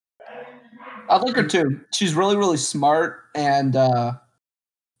 I like her too. She's really, really smart, and I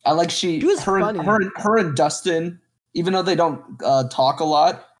like her and Dustin. Even though they don't talk a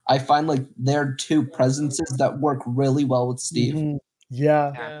lot, I find like they're two presences that work really well with Steve. Mm-hmm.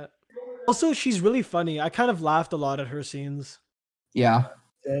 Yeah. Also, she's really funny. I kind of laughed a lot at her scenes. Yeah.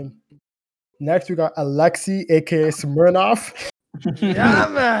 Next, we got Alexei, aka Smirnoff. Yeah,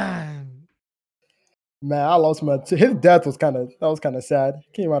 man. Man, I lost his death was kind of sad.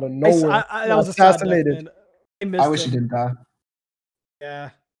 Came out of nowhere. I was assassinated. I wish he didn't die. Yeah.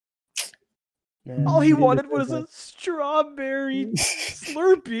 Man, all he wanted was a strawberry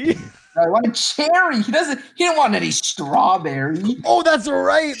Slurpee. I want cherry. He didn't want any strawberry. Oh, that's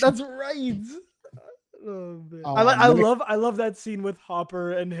right. Oh, man. I love that scene with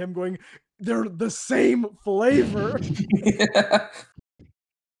Hopper and him going, they're the same flavor. Yeah.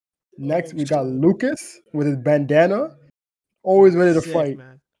 Next, we got Lucas with his bandana, always ready to fight.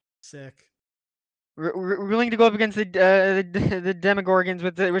 Man. Sick. We're willing to go up against the Demogorgons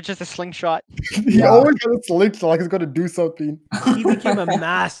with just a slingshot. He Yeah. always has a slingshot like he's gonna do something. He became a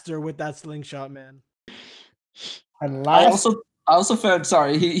master with that slingshot, man. And I last, also found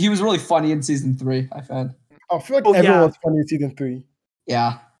he was really funny in season 3. I found I feel like Oh, everyone yeah. was funny in season 3.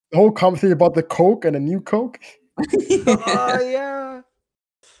 yeah. The whole conversation about the Coke and the new Coke. Yeah.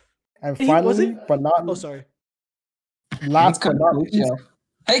 And He- was finally, it- but not Oh, sorry. last but not Kalichi. least,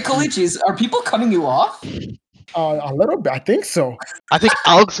 Hey Kalichis, are people cutting you off? a little bit. I think so. I think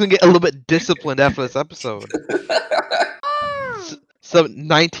Alex is gonna get a little bit disciplined after this episode. Some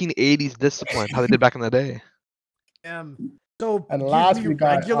 1980s discipline, how they did back in the day. So And give last me we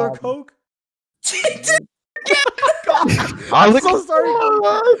got, regular Coke. I'm Alec, so sorry.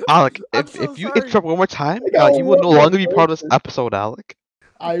 Alec, I'm if, so if you sorry. interrupt one more time, I got you will no one more longer be part of this person. episode, Alec.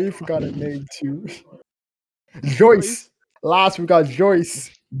 I even forgot her name too. Joyce. Last we got Joyce.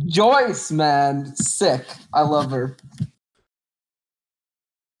 Joyce, man, sick. I love her.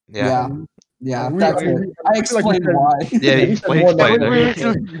 Yeah, And that's it. I explained why. Yeah, you we said explain more than it.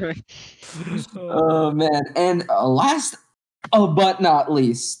 one person. Oh man, and last, but not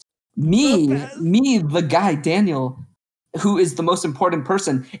least, me, the guy Daniel, who is the most important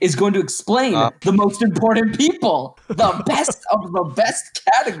person, is going to explain the most important people, the best of the best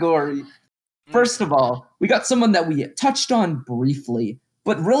category. First of all, we got someone that we touched on briefly,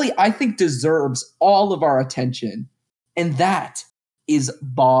 but really I think deserves all of our attention, and that is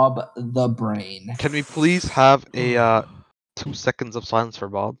Bob the Brain. Can we please have a 2 seconds of silence for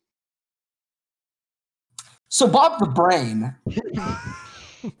Bob? So Bob the Brain,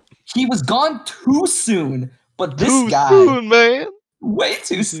 he was gone too soon, but this Too guy, soon, man. way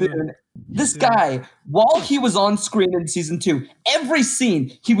too soon. soon. This guy, while he was on screen in season 2, every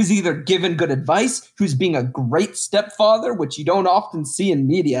scene he was either given good advice, he was being a great stepfather, which you don't often see in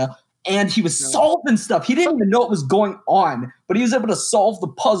media, and he was solving stuff. He didn't even know what was going on, but he was able to solve the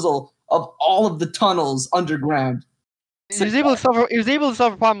puzzle of all of the tunnels underground. He was able to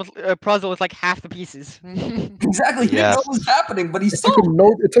solve a problem with a puzzle with like half the pieces. Exactly. He didn't know Yes. what was happening, but he It solved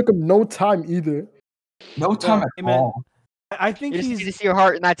took him no time either. no time Hey, at man. all. I think You just need to he's. see your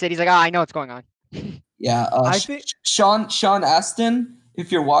heart, and that's it. He's like, I know what's going on. Yeah, I think. Sean Astin,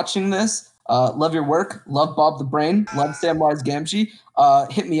 if you're watching this, love your work, love Bob the Brain, love Samwise Gamgee.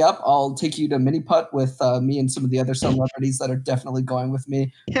 Hit me up. I'll take you to mini putt with me and some of the other celebrities that are definitely going with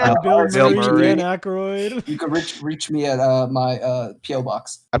me. Bill Bill Murray, Murray. Dan Aykroyd. You can reach me at my PO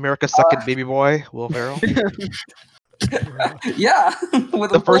box. America's second baby boy, Will Ferrell. Yeah, with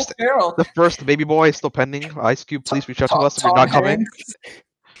The a full first- barrel. The first baby boy is still pending. Ice Cube, please reach out to us if you're Tom not coming.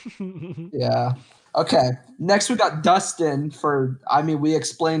 Hanks. Yeah. Okay. Next we got Dustin we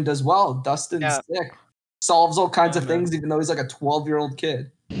explained as well. Dustin's sick. Solves all kinds of things, even though he's like a 12-year-old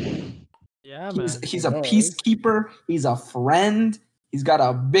kid. Yeah, man. He's a peacekeeper. He's a friend. He's got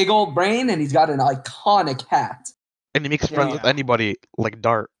a big old brain, and he's got an iconic hat. And he makes friends with anybody, like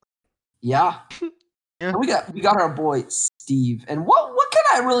Dart. Yeah. And we got our boy Steve. And what can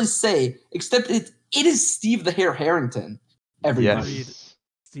I really say except it is Steve the Hair Harrington. Everybody. Yes.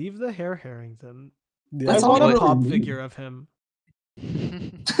 Steve the Hair Harrington. That's I all want I a really pop need. figure of him.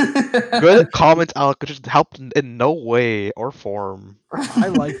 Good comment, Alec, which has helped in no way or form. I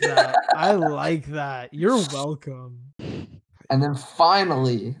like that. I like that. You're welcome. And then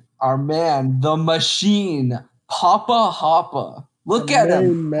finally, our man, the machine, Papa Hoppa. Look at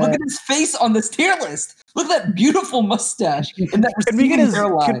him. Man. Look at his face on this tier list. Look at that beautiful mustache and that Can we get receding his-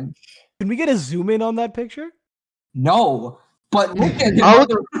 hairline. Can we get a zoom in on that picture? No, but look at him. Alec,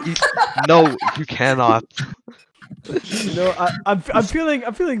 no, you cannot. You know, I'm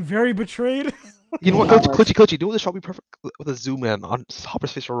feeling very betrayed. You know what, Coachy, do this shot be perfect with a zoom in on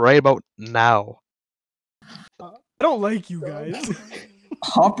Hopper's face right about now. I don't like you guys.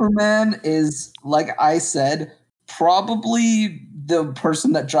 Hopperman is, like I said, probably the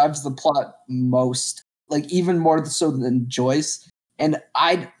person that drives the plot most, like even more so than Joyce. And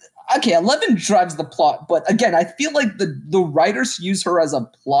 11 drives the plot, but again, I feel like the writers use her as a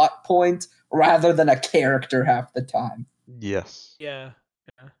plot point rather than a character half the time. Yes. Yeah.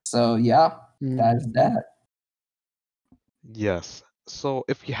 So yeah, that is that. Yes. So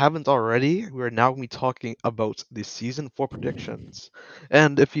if you haven't already, we're now going to be talking about the season 4 predictions.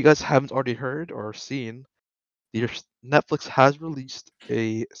 And if you guys haven't already heard or seen, Netflix has released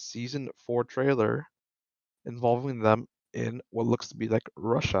a season 4 trailer involving them in what looks to be like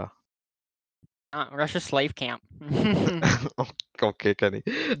Russia. Russia's slave camp. Okay, Kenny.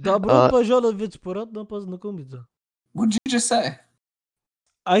 Добро пожаловать обратно познакомиться. What'd you just say?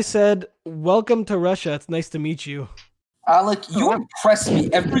 I said, "Welcome to Russia. It's nice to meet you." Alec, you impress me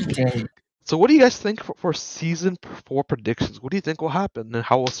every day. So what do you guys think for season 4 predictions? What do you think will happen and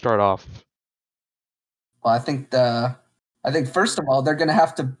how we'll start off? Well, I think first of all they're gonna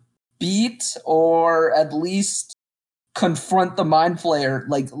have to beat or at least confront the Mind Flayer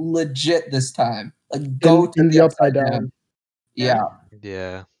like legit this time. Like go to in the the upside down. Yeah.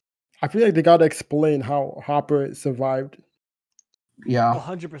 Yeah. I feel like they gotta explain how Hopper survived. Yeah.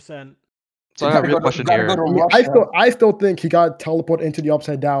 100%. So I got a real Gotta question go here. to I mean, Russia. I still think he got teleported into the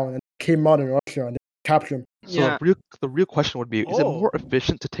upside down and came out in Russia and they captured him. So Yeah. the real question would be: is it more Oh.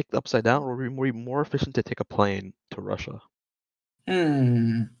 efficient to take the upside down, or would it be more efficient to take a plane to Russia?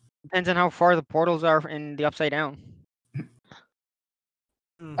 Depends on how far the portals are in the upside down.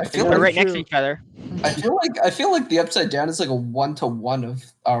 I If feel they're like right next to each other. I feel like the upside down is like a 1-to-1 of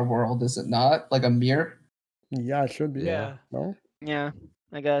our world, is it not? Like a mirror. Yeah, it should be. Yeah. No? Yeah,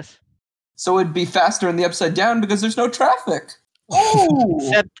 I guess. So it'd be faster in the upside down because there's no traffic. Oh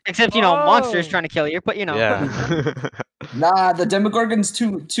Except monsters Oh. trying to kill you, but Yeah. nah, the Demogorgon's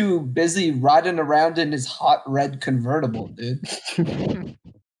too busy riding around in his hot red convertible, dude.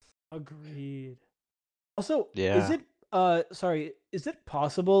 Agreed. Also, is Yeah. it sorry, is it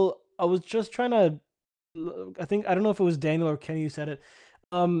possible? I was just trying to I think I don't know if it was Daniel or Kenny who said it.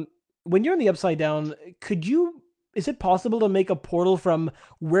 When you're in the upside down, is it possible to make a portal from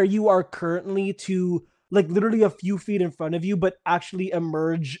where you are currently to like literally a few feet in front of you, but actually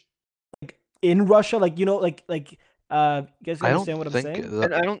emerge like in Russia? Like you guys I don't understand what I'm think saying?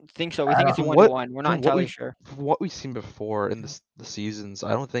 that I don't think so. We think it's a from 1-to-1. We're not from what entirely we've sure. from what we've seen before in the seasons,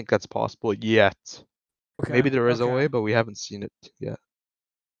 I don't think that's possible yet. Okay. Maybe there is a okay. way, but we haven't seen it yet.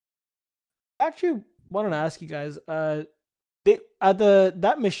 I actually wanted to ask you guys, they at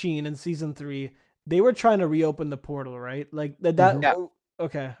that machine in season 3, they were trying to reopen the portal, right? Like that. Mhm.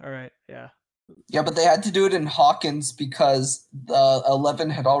 Okay, all right, yeah. Yeah, but they had to do it in Hawkins because the 11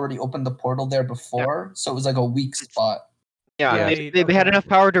 had already opened the portal there before, so it was like a weak spot. Yeah, Yeah. Right, they had okay. enough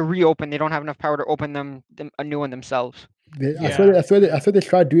power to reopen. They don't have enough power to open them a new one themselves. I swear they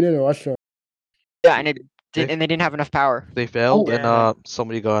tried doing it in Russia. Yeah, and They they didn't have enough power. they failed, Yeah. and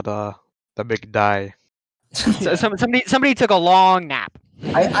somebody got the big die. So Yeah. somebody took a long nap.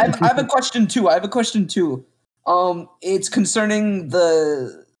 I have a question too. It's concerning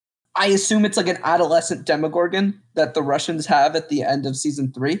the. I assume it's like an adolescent Demogorgon that the Russians have at the end of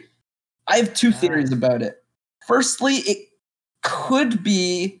season 3. I have two theories Yes. about it. Firstly, it could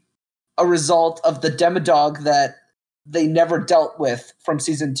be a result of the Demodog that they never dealt with from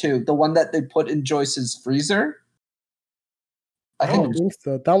season 2, the one that they put in Joyce's freezer. I I think don't think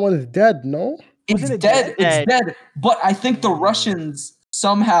so. That one is dead, no? it's Wasn't it dead. dead? It's dead. But I think the Mm. Russians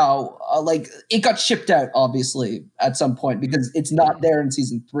somehow like it got shipped out, obviously, at some point because it's not there in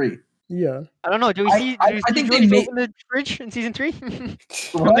season 3. Yeah. I don't know. Do we I- see? I- Do we I see think they Joyce made- open the fridge in season 3? I don't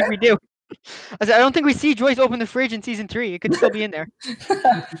What? think we do. I said I don't think we see Joyce open the fridge in season 3. It could still be in there.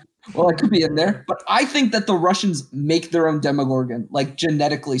 Well, it could be in there, but I think that the Russians make their own Demogorgon, like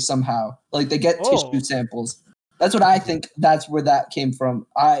genetically somehow. Like they get Oh. tissue samples. That's what I think. That's where that came from.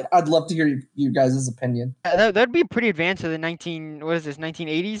 I'd love to hear you guys' opinion. That'd be pretty advanced to the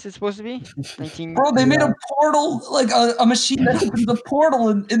 1980s. It's supposed to be 19. Bro, they made Yeah. a portal, like a machine that opens a portal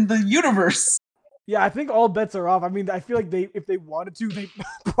in the universe. Yeah, I think all bets are off. I mean, I feel like if they wanted to, they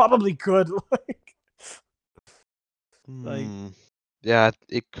probably could. Like, Yeah,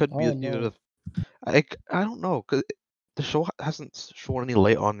 it could I be don't either. know. I don't know because the show hasn't shown any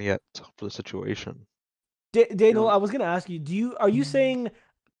light on yet for the situation. Daniel, I was gonna ask you, are you saying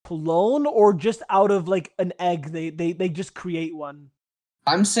clone or just out of like an egg they just create one?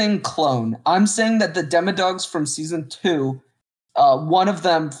 I'm saying clone. I'm saying that the Demodogs from season 2, one of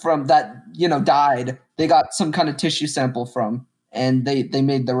them from that died. They got some kind of tissue sample from, and they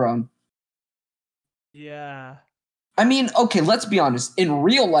made their own. Yeah. I mean, okay, let's be honest. In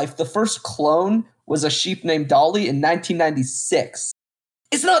real life, the first clone was a sheep named Dolly in 1996.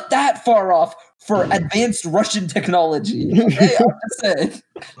 It's not that far off for advanced Russian technology. Okay, I'm just saying.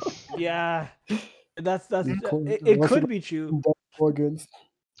 Yeah. That's Cool. it Russian could be true. Organs.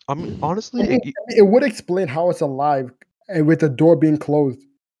 I mean, honestly, It would explain how it's alive and with the door being closed.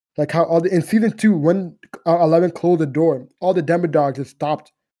 Like how in season 2, when 11 closed the door, all the Demodogs just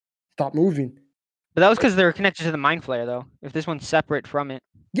stopped moving. But that was because they're connected to the Mind Flayer, though. If this one's separate from it.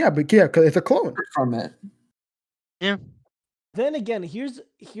 Yeah, because it's a clone. From it. Yeah. Then again, here's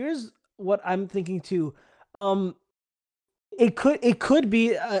what I'm thinking too. It could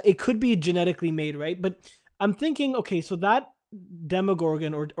be genetically made, right? But I'm thinking, okay, so that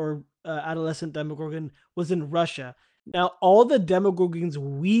Demogorgon or adolescent Demogorgon was in Russia. Now, all the Demogorgons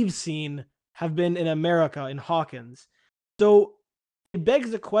we've seen have been in America, in Hawkins. So it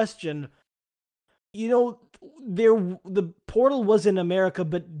begs the question: the portal was in America,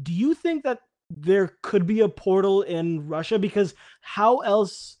 but do you think that there could be a portal in Russia? Because how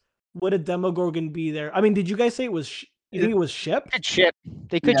else would a Demogorgon be there? I mean, did you guys say it was? You think it was shipped? Could ship.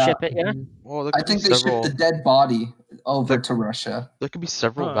 They could Yeah. ship it. Yeah. Mhm. Well, there I could be think they shipped several. the dead body over There- to Russia. There could be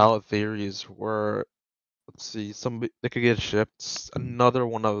several Huh. valid theories where, let's see, they could get shipped. Another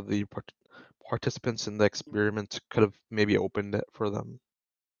one of the participants in the experiment could have maybe opened it for them.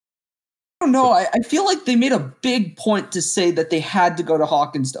 I don't know. I feel like they made a big point to say that they had to go to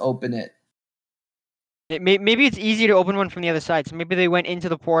Hawkins to open it. Maybe it's easier to open one from the other side. So maybe they went into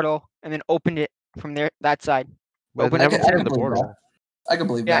the portal and then opened it from that side. But Open they it never instead I of opened the believe that. portal. I can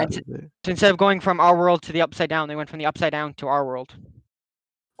believe Yeah, that. so instead of going from our world to the upside down, they went from the upside down to our world.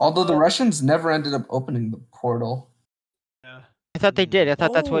 Although the Russians never ended up opening the portal. Yeah. I thought they did. I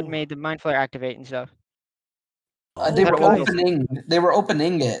thought that's what Oh. made the mind flare activate and stuff. They Oh, were guys.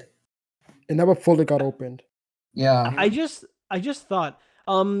 opening it. It never fully got opened. Yeah. I just thought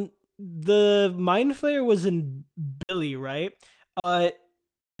the mind flayer was in Billy, right?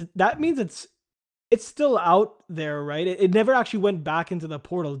 That means it's still out there, right? It never actually went back into the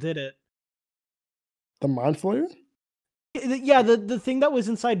portal, did it? The Mind Flayer? Yeah, the thing that was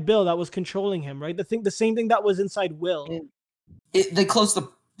inside Bill that was controlling him, right? The same thing that was inside Will. They closed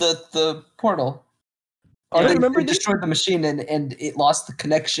the portal. Or Yeah, they remember they- destroyed the machine and it lost the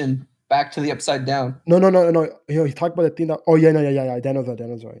connection back to the upside down. No. He talked about the thing that. Oh yeah,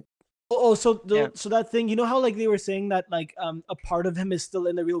 Dano's right. Oh, so Yeah. so that thing, you know how like they were saying that like a part of him is still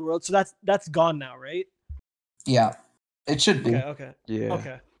in the real world, so that's gone now, right? Yeah. It should be. Okay. Yeah.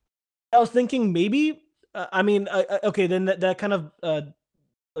 Okay. I was thinking maybe. I mean, okay, then that kind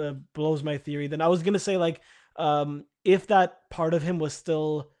of blows my theory. Then I was gonna say like, if that part of him was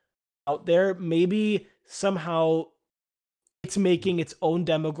still out there, maybe somehow it's making its own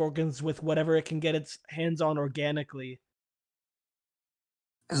Demogorgons with whatever it can get its hands on organically.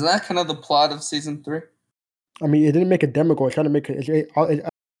 Isn't that kind of the plot of season 3? I mean, it didn't make a Demogorgon. It's trying to make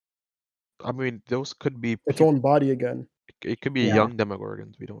I mean, those could be. its own body again. It could be Yeah. young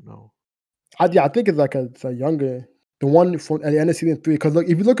Demogorgons. We don't know. I think it's like it's a younger, the one from at the end of season 3. Because look,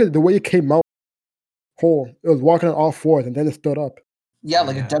 if you look at the way it came out, whole, it was walking on all fours and then it stood up. Yeah,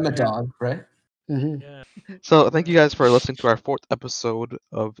 like Yeah. a Demodog, right? Hmm. Yeah. So thank you guys for listening to our 4th episode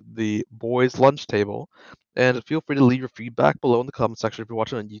of the Boys Lunch Table, and feel free to leave your feedback below in the comment section if you're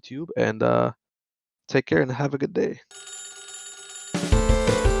watching on YouTube. And take care and have a good day.